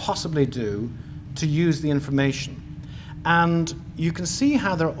could I possibly do to use the information? And you can see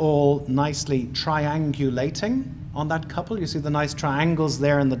how they're all nicely triangulating on that couple. You see the nice triangles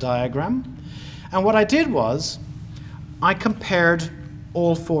there in the diagram. And what I did was, I compared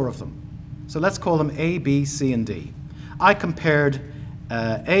all 4 of them. So let's call them A, B, C, and D. I compared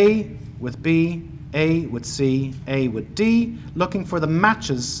A with B, A with C, A with D, looking for the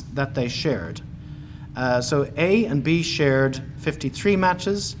matches that they shared. So A and B shared 53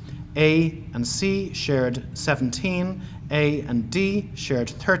 matches. A and C shared 17, A and D shared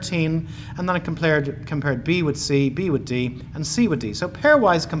 13, and then I compared B with C, B with D, and C with D. So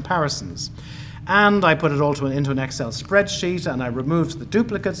pairwise comparisons. And I put it all into an Excel spreadsheet, and I removed the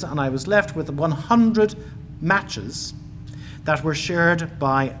duplicates, and I was left with 100 matches that were shared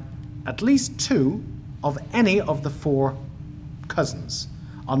by at least 2 of any of the 4 cousins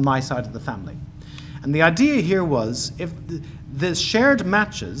on my side of the family. And the idea here was, if the shared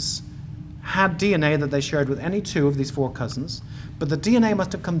matches had DNA that they shared with any 2 of these 4 cousins, but the DNA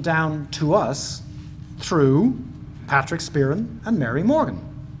must have come down to us through Patrick Spearin and Mary Morgan.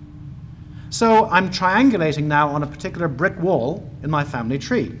 So I'm triangulating now on a particular brick wall in my family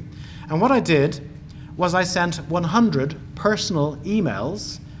tree. And what I did was I sent 100 personal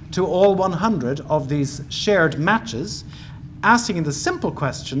emails to all 100 of these shared matches, asking the simple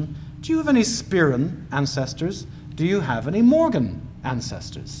question, do you have any Spearin ancestors? Do you have any Morgan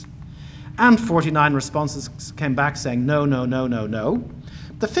ancestors? And 49 responses came back saying no, no, no, no, no.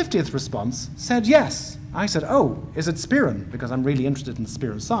 The 50th response said yes. I said, oh, is it Spearin? Because I'm really interested in the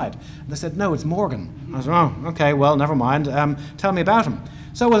Spearin side. And they said, no, it's Morgan. I said, oh, okay, well, never mind. Tell me about him.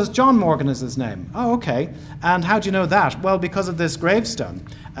 So, well, John Morgan is his name. Oh, okay. And how do you know that? Well, because of this gravestone.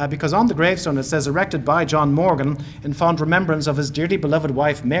 Because on the gravestone it says, erected by John Morgan in fond remembrance of his dearly beloved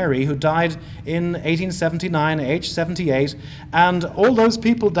wife Mary, who died in 1879, aged 78. And all those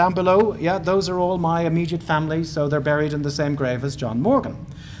people down below, yeah, those are all my immediate family, so they're buried in the same grave as John Morgan.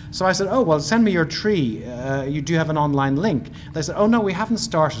 So I said, oh, well, send me your tree. Do you have an online link? They said, oh, no, we haven't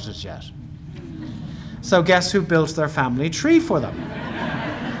started it yet. So guess who built their family tree for them?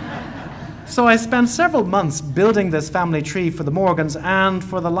 So I spent several months building this family tree for the Morgans, and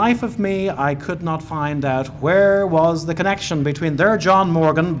for the life of me, I could not find out where was the connection between their John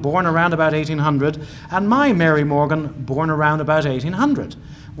Morgan, born around about 1800, and my Mary Morgan, born around about 1800.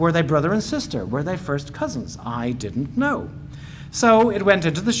 Were they brother and sister? Were they first cousins? I didn't know. So it went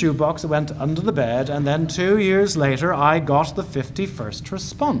into the shoebox, it went under the bed, and then 2 years later, I got the 51st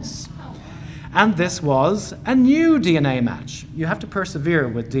response. And this was a new DNA match. You have to persevere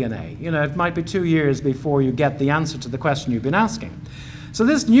with DNA. You know, it might be 2 years before you get the answer to the question you've been asking. So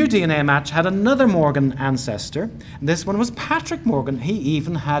this new DNA match had another Morgan ancestor. This one was Patrick Morgan. He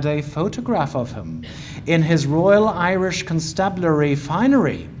even had a photograph of him in his Royal Irish Constabulary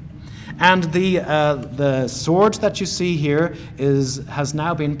finery. And the sword that you see here has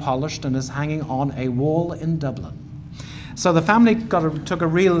now been polished and is hanging on a wall in Dublin. So the family took a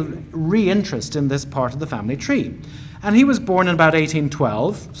real re-interest in this part of the family tree. And he was born in about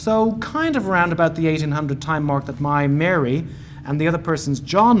 1812, so kind of around about the 1800 time mark that my Mary and the other person's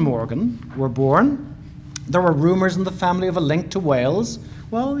John Morgan were born. There were rumours in the family of a link to Wales.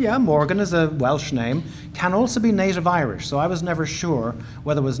 Well, yeah, Morgan is a Welsh name, can also be native Irish, so I was never sure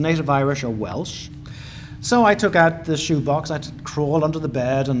whether it was native Irish or Welsh. So I took out the shoebox, I had to crawl under the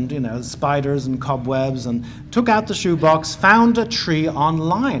bed and, you know, spiders and cobwebs, and took out the shoebox, found a tree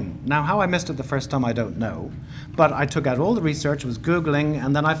online. Now, how I missed it the first time, I don't know. But I took out all the research, was Googling,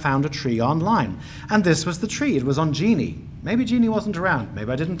 and then I found a tree online. And this was the tree, it was on Jeannie. Maybe Jeannie wasn't around,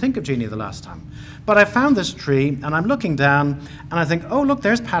 maybe I didn't think of Jeannie the last time. But I found this tree, and I'm looking down, and I think, oh, look,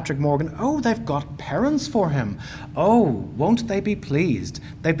 there's Patrick Morgan. Oh, they've got parents for him. Oh, won't they be pleased?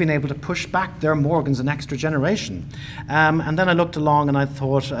 They've been able to push back their Morgans an extra generation. And then I looked along, and I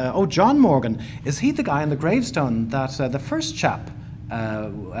thought, oh, John Morgan, is he the guy on the gravestone that the first chap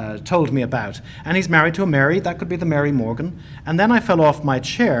told me about? And he's married to a Mary, that could be the Mary Morgan. And then I fell off my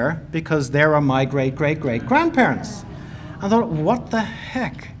chair, because there are my great-great-great-grandparents. I thought, what the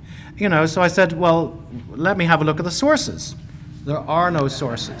heck? You know, so I said, well, let me have a look at the sources. There are no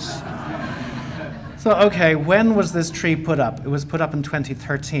sources. So, okay, when was this tree put up? It was put up in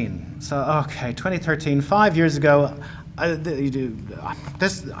 2013. So, okay, 2013, 5 years ago. I'm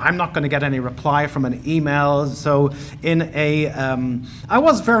not going to get any reply from an email. So I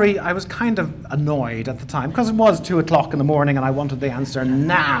was kind of annoyed at the time, because it was 2 o'clock in the morning and I wanted the answer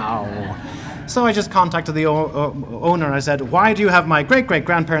now. So I just contacted the owner and I said, why do you have my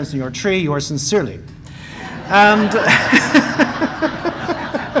great-great-grandparents in your tree? Yours sincerely. And,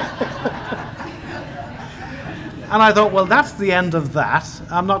 and I thought, well, that's the end of that.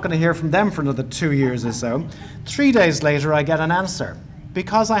 I'm not going to hear from them for another 2 years or so. 3 days later, I get an answer,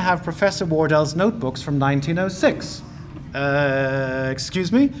 because I have Professor Wardell's notebooks from 1906.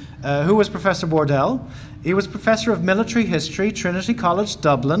 Excuse me? Who was Professor Wardell? He was Professor of Military History, Trinity College,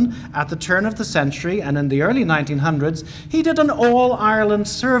 Dublin, at the turn of the century, and in the early 1900s, he did an all-Ireland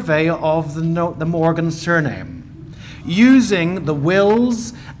survey of the Morgan surname, using the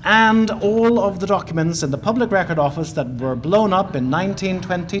wills and all of the documents in the Public Record Office that were blown up in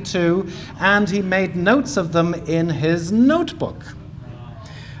 1922, and he made notes of them in his notebook.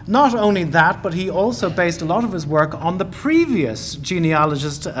 Not only that, but he also based a lot of his work on the previous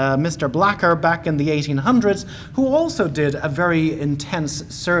genealogist, Mr. Blacker, back in the 1800s, who also did a very intense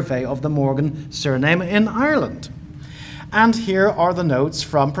survey of the Morgan surname in Ireland. And here are the notes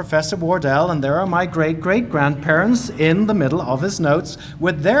from Professor Wardell, and there are my great-great-grandparents in the middle of his notes,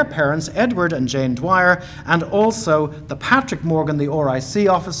 with their parents, Edward and Jane Dwyer, and also the Patrick Morgan, the RIC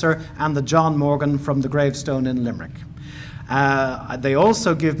officer, and the John Morgan from the gravestone in Limerick. They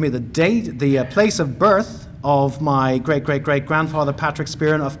also give me the date, the place of birth of my great-great-great-grandfather Patrick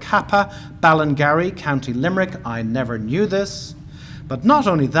Spearin of Kappa, Ballingarry, County Limerick. I never knew this. But not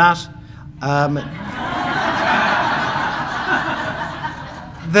only that,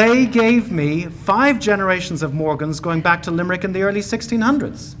 they gave me 5 generations of Morgans going back to Limerick in the early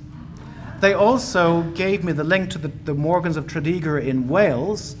 1600s. They also gave me the link to the Morgans of Tredegar in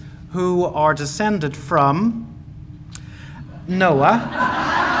Wales, who are descended from Noah,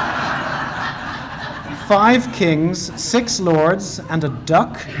 5 kings, 6 lords, and a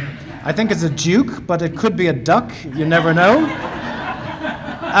duck. I think it's a duke, but it could be a duck. You never know.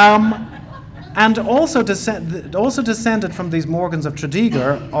 And also descended from these Morgans of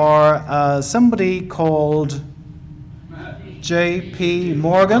Tredegar are somebody called J.P.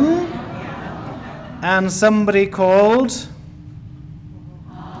 Morgan and somebody called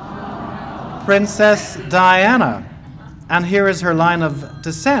Princess Diana. And here is her line of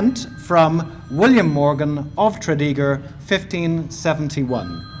descent from William Morgan of Tredegar,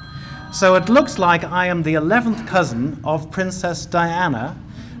 1571. So it looks like I am the 11th cousin of Princess Diana,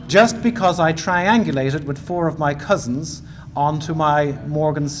 just because I triangulated with 4 of my cousins onto my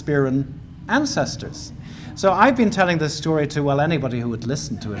Morgan Spearin ancestors. So I've been telling this story to, well, anybody who would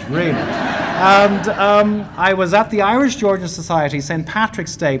listen to it, really. And I was at the Irish Georgian Society St.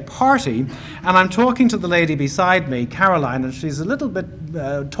 Patrick's Day party, and I'm talking to the lady beside me, Caroline, and she's a little bit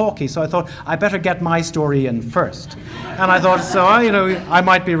talky, so I thought I better get my story in first. And I thought, so I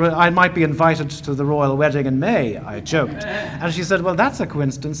might be invited to the royal wedding in May, I joked. And she said, well, that's a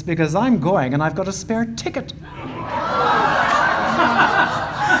coincidence, because I'm going and I've got a spare ticket.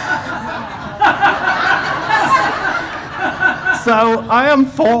 So I am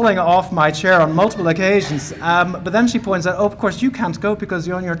falling off my chair on multiple occasions, but then she points out, oh, of course you can't go because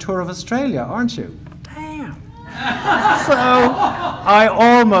you're on your tour of Australia, aren't you? Damn. So I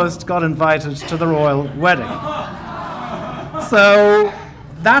almost got invited to the royal wedding. So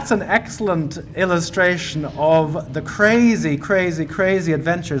that's an excellent illustration of the crazy, crazy, crazy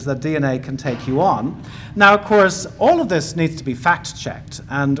adventures that DNA can take you on. Now, of course, all of this needs to be fact-checked,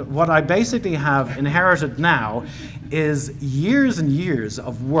 and what I basically have inherited now is years and years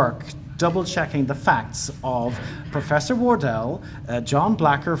of work double-checking the facts of Professor Wardell, John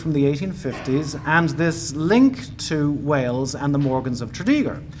Blacker from the 1850s, and this link to Wales and the Morgans of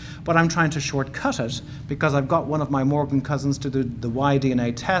Tredegar. But I'm trying to shortcut it because I've got one of my Morgan cousins to do the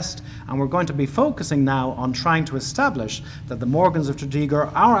Y-DNA test, and we're going to be focusing now on trying to establish that the Morgans of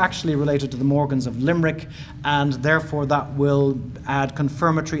Tredegar are actually related to the Morgans of Limerick, and therefore that will add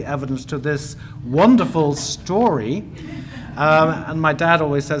confirmatory evidence to this wonderful story. And my dad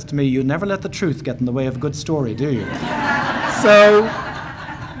always says to me, you never let the truth get in the way of a good story, do you?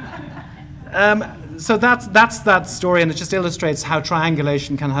 So that's that story, and it just illustrates how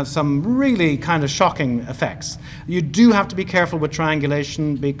triangulation can have some really kind of shocking effects. You do have to be careful with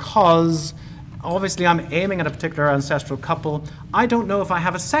triangulation because obviously I'm aiming at a particular ancestral couple. I don't know if I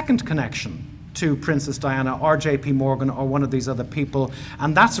have a second connection to Princess Diana or J.P. Morgan or one of these other people,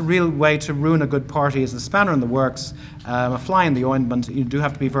 and that's a real way to ruin a good party, is a spanner in the works, a fly in the ointment. You do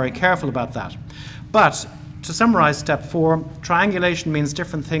have to be very careful about that. But to summarize step 4, triangulation means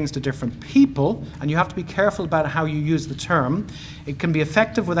different things to different people, and you have to be careful about how you use the term. It can be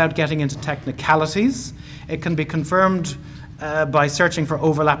effective without getting into technicalities. It can be confirmed by searching for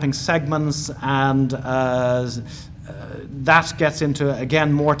overlapping segments, and that gets into,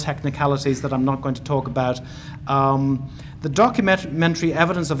 again, more technicalities that I'm not going to talk about. The documentary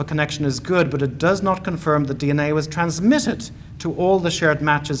evidence of a connection is good, but it does not confirm that DNA was transmitted to all the shared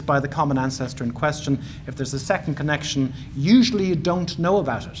matches by the common ancestor in question. If there's a second connection, usually you don't know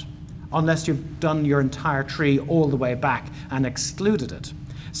about it, unless you've done your entire tree all the way back and excluded it.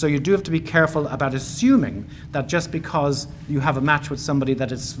 So you do have to be careful about assuming that just because you have a match with somebody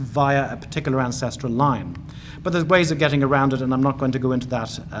that it's via a particular ancestral line. But there's ways of getting around it, and I'm not going to go into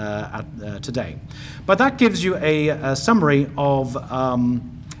that today. But that gives you a summary of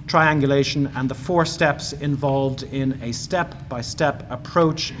triangulation and the 4 steps involved in a step-by-step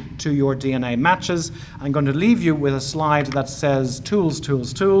approach to your DNA matches. I'm going to leave you with a slide that says tools,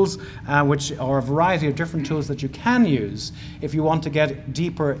 tools, tools, which are a variety of different tools that you can use if you want to get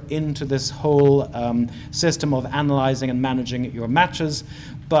deeper into this whole system of analyzing and managing your matches.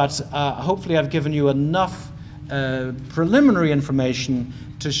 But hopefully I've given you enough preliminary information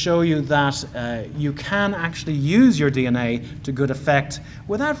to show you that you can actually use your DNA to good effect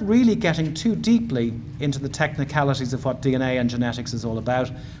without really getting too deeply into the technicalities of what DNA and genetics is all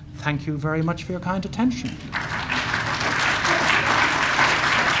about. Thank you very much for your kind attention.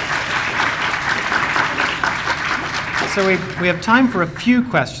 So we have time for a few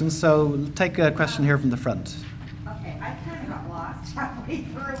questions, so take a question here from the front. Okay, I kind of got lost halfway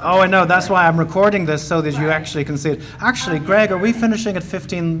through. Oh, I know. That's why I'm recording this so that you actually can see it. Actually, Greg, are we finishing at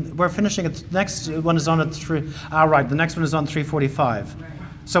 15? We're finishing at, next one is on at 3. Ah, right. The next one is on 3:45. Right.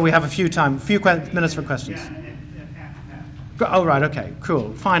 So we have a few minutes for questions. Oh, right. Okay.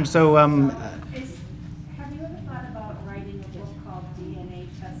 Cool. Fine. So. Have you ever thought about writing a book called DNA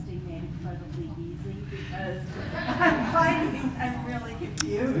Testing Made Incredibly Easy? Because I'm really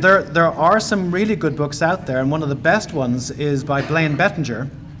confused. There are some really good books out there, and one of the best ones is by Blaine Bettinger.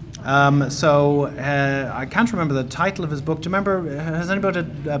 I can't remember the title of his book. Do you remember? Has anybody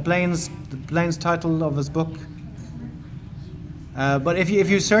Blaine's title of his book? But if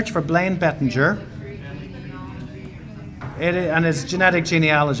you search for Blaine Bettinger, and it's genetic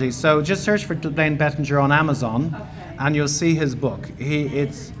genealogy. So just search for Blaine Bettinger on Amazon, and you'll see his book.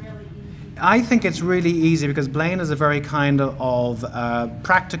 I think it's really easy because Blaine is a very kind of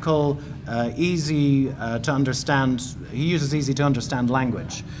practical, easy to understand. He uses easy to understand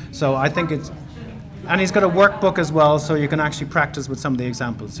language. So I think it's, and he's got a workbook as well, so you can actually practice with some of the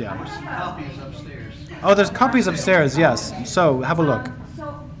examples. Yeah. There's copies upstairs. Oh, there's copies upstairs. Yes. So have a look.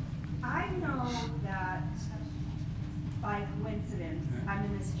 So I know that by coincidence, I'm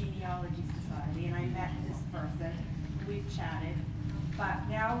in this genealogy society, and I met this person. We've chatted, but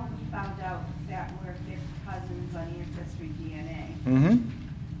now we found out that we're fifth cousins on Ancestry DNA. Mm-hmm.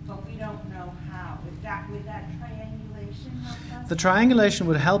 But we don't know how. Would that triangulation help us? The triangulation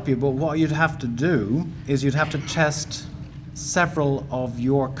would help you, but what you'd have to do is you'd have to test several of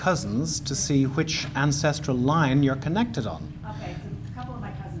your cousins to see which ancestral line you're connected on. Okay, so a couple of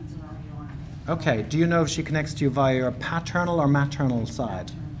my cousins are already on it. Okay, do you know if she connects to you via your paternal or maternal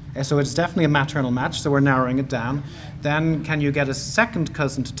side? So it's definitely a maternal match, so we're narrowing it down. Then can you get a second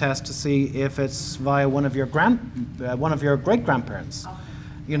cousin to test to see if it's via one of your great-grandparents? Okay.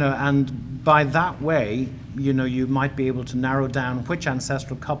 You know, and by that way, you know, you might be able to narrow down which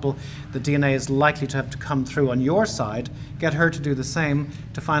ancestral couple the DNA is likely to have to come through on your side, get her to do the same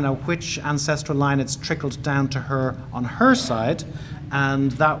to find out which ancestral line it's trickled down to her on her side,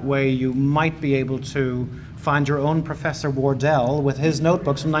 and that way you might be able to find your own Professor Wardell with his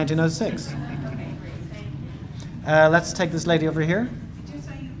notebooks from 1906. Let's take this lady over here. Did you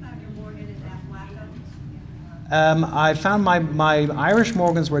say you found your Morgan in that Wacom? I found my Irish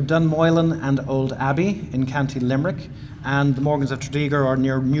Morgans were Dunmoylan and Old Abbey in County Limerick, and the Morgans of Tredegar are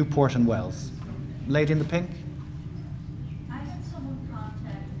near Newport in Wales. Lady in the pink? I had someone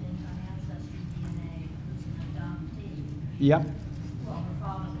contact me on Ancestry DNA who's an adoptee. Yep. Well, her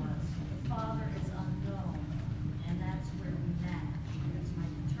father was. The father is unknown, and that's where we match. It's my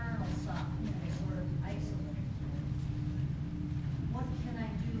paternal side. It's sort of isolated. What can I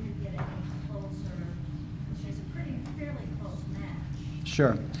do to get any closer? She's a fairly close match.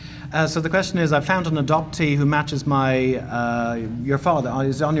 Sure. So the question is, I found an adoptee who matches your father,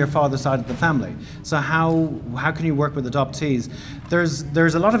 is on your father's side of the family. So how can you work with adoptees?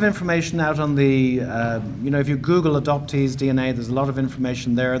 There's a lot of information out on the, if you Google adoptees DNA, there's a lot of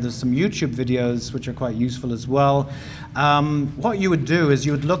information there. There's some YouTube videos which are quite useful as well. What you would do is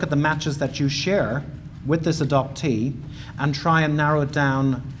you would look at the matches that you share with this adoptee and try and narrow it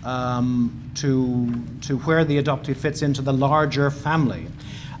down to where the adoptee fits into the larger family.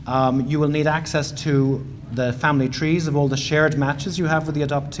 You will need access to the family trees of all the shared matches you have with the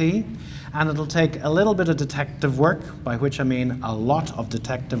adoptee, and it'll take a little bit of detective work, by which I mean a lot of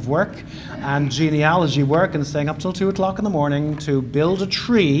detective work and genealogy work, and staying up till 2 o'clock in the morning to build a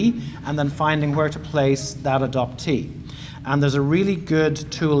tree and then finding where to place that adoptee. And there's a really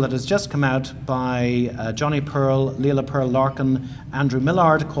good tool that has just come out by Johnny Pearl, Leila Pearl Larkin, Andrew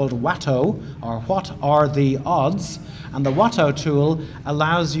Millard, called WATO, or What Are the Odds? And the WATO tool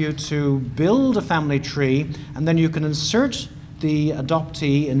allows you to build a family tree, and then you can insert the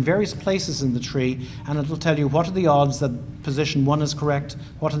adoptee in various places in the tree, and it'll tell you what are the odds that position 1 is correct,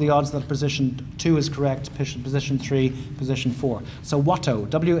 what are the odds that position 2 is correct, position 3, position 4. So WATO,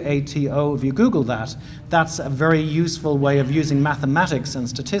 W-A-T-O, if you Google that, that's a very useful way of using mathematics and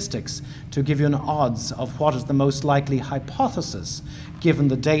statistics to give you an odds of what is the most likely hypothesis given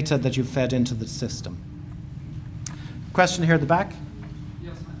the data that you've fed into the system. Question here at the back?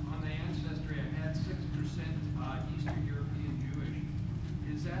 Yes, on the ancestry, I had 6% Eastern European Jewish.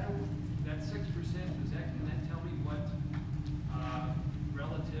 Is that 6%? Can that tell me what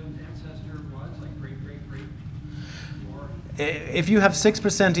relative ancestor was, like great? Or if you have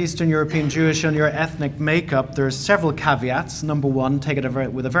 6% Eastern European Jewish on your ethnic makeup, there's several caveats. Number one, take it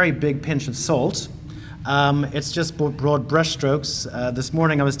with a very big pinch of salt. It's just broad brushstrokes. This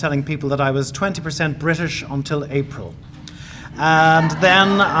morning I was telling people that I was 20% British until April. And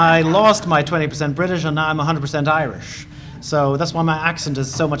then I lost my 20% British, and now I'm 100% Irish. So that's why my accent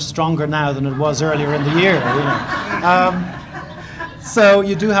is so much stronger now than it was earlier in the year. So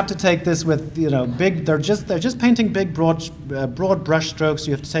you do have to take this with, big. They're just painting big, broad brush strokes.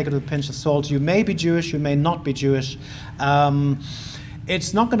 You have to take it with a pinch of salt. You may be Jewish, you may not be Jewish.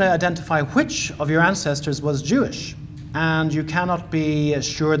 It's not going to identify which of your ancestors was Jewish. And you cannot be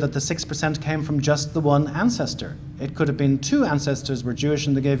sure that the 6% came from just the one ancestor. It could have been two ancestors were Jewish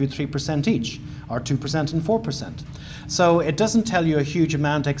and they gave you 3% each, or 2% and 4%. So it doesn't tell you a huge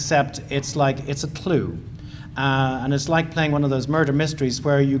amount, except it's a clue. And it's like playing one of those murder mysteries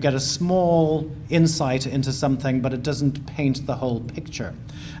where you get a small insight into something, but it doesn't paint the whole picture.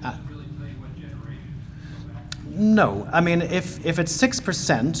 Really tell you what generation to go back to. No, I mean, if it's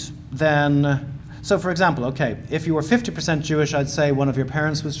 6%, then, so for example, okay, if you were 50% Jewish, I'd say one of your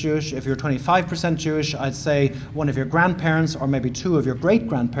parents was Jewish. If you're 25% Jewish, I'd say one of your grandparents or maybe two of your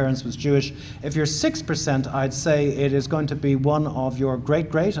great-grandparents was Jewish. If you're 6%, I'd say it is going to be one of your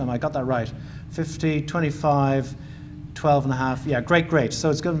great-great, I got that right, 50, 25, 12 and a half, yeah, great-great. So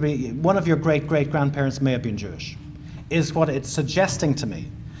it's going to be one of your great-great-grandparents may have been Jewish, is what it's suggesting to me.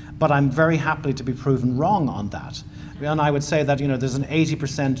 But I'm very happy to be proven wrong on that. And I would say that, there's an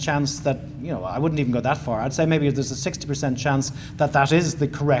 80% chance that, I wouldn't even go that far. I'd say maybe there's a 60% chance that that is the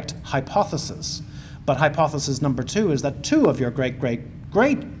correct hypothesis. But hypothesis number 2 is that 2 of your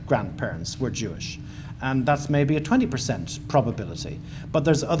great-great-great-grandparents were Jewish. And that's maybe a 20% probability. But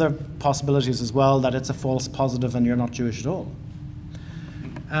there's other possibilities as well, that it's a false positive and you're not Jewish at all.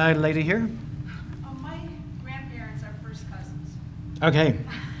 Lady here? My grandparents are first cousins. Okay.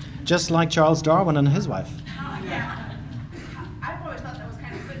 Just like Charles Darwin and his wife. Yeah. I've always thought that was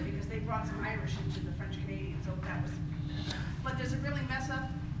kind of good because they brought some Irish into the French Canadian, so that was. But does it really mess up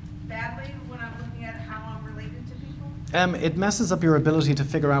badly when I'm looking at how I'm related to people? It messes up your ability to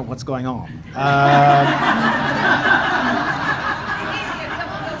figure out what's going on.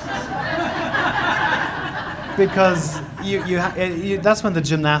 Because that's when the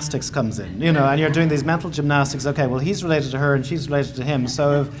gymnastics comes in, and you're doing these mental gymnastics. Okay, well, he's related to her and she's related to him.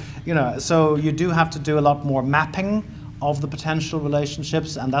 So, so you do have to do a lot more mapping of the potential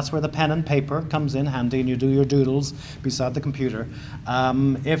relationships, and that's where the pen and paper comes in handy, and you do your doodles beside the computer.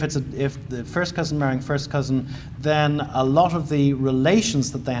 If the first cousin marrying first cousin, then a lot of the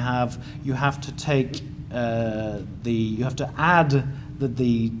relations that they have, you have to take you have to add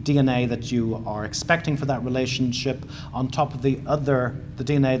the DNA that you are expecting for that relationship on top of the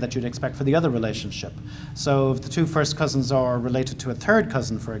DNA that you'd expect for the other relationship. So if the 2 first cousins are related to a third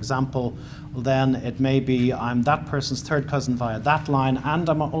cousin, for example, well, then it may be I'm that person's third cousin via that line, and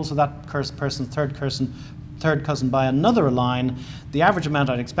I'm also that person's third cousin by another line. The average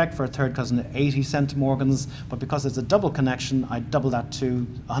amount I'd expect for a third cousin is 80 centimorgans, but because it's a double connection, I double that to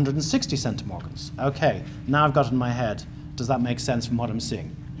 160 centimorgans. Okay, now I've got it in my head. Does that make sense from what I'm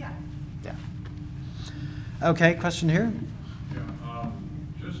seeing? Yeah. Yeah. Okay, question here? Yeah,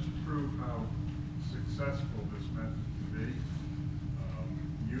 just to prove how successful this method can be,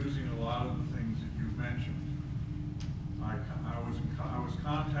 using a lot of the things that you mentioned, I was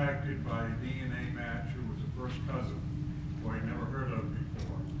contacted by a DNA match who was a first cousin who I'd never heard of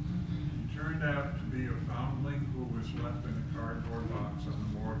before. He turned out to be a foundling who was left in a cardboard box on the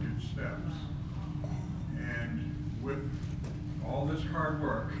mortgage steps. And with all this hard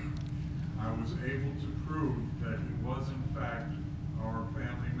work, I was able to prove that he was in fact our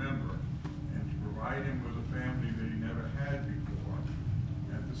family member and to provide him with a family that he never had before.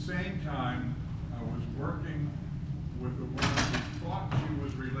 At the same time, I was working with a woman who thought she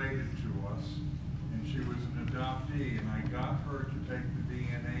was related to us, and she was an adoptee, and I got her to take the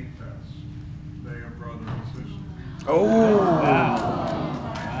DNA test. They are brother and sister. Oh!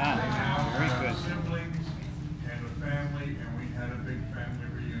 Wow. They now have siblings and a family, and we had a big family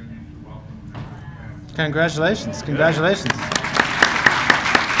reunion to welcome them to the family. Congratulations, congratulations.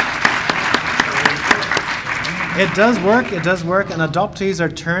 It does work, and adoptees are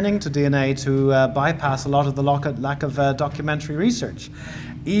turning to DNA to bypass a lot of the lack of documentary research.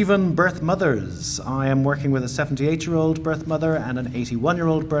 Even birth mothers. I am working with a 78-year-old birth mother and an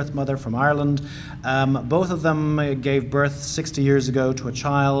 81-year-old birth mother from Ireland. Both of them gave birth 60 years ago to a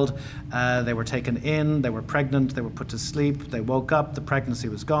child. They were taken in, they were pregnant, they were put to sleep, they woke up, the pregnancy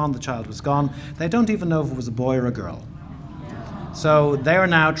was gone, the child was gone. They don't even know if it was a boy or a girl. So they are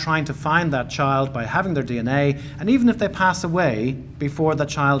now trying to find that child by having their DNA, and even if they pass away before the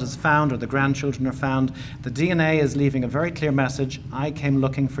child is found or the grandchildren are found, the DNA is leaving a very clear message: I came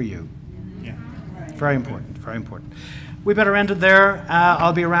looking for you. Yeah. Very important, very important. We better end it there.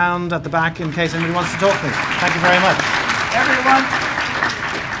 I'll be around at the back in case anybody wants to talk to me. Thank you very much. Everyone,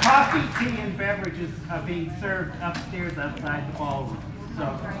 coffee, tea, and beverages are being served upstairs outside the ballroom. So,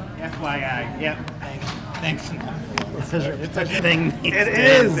 FYI. Yep. Thanks. It's a It's a thing. It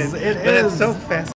is. But it's so fascinating.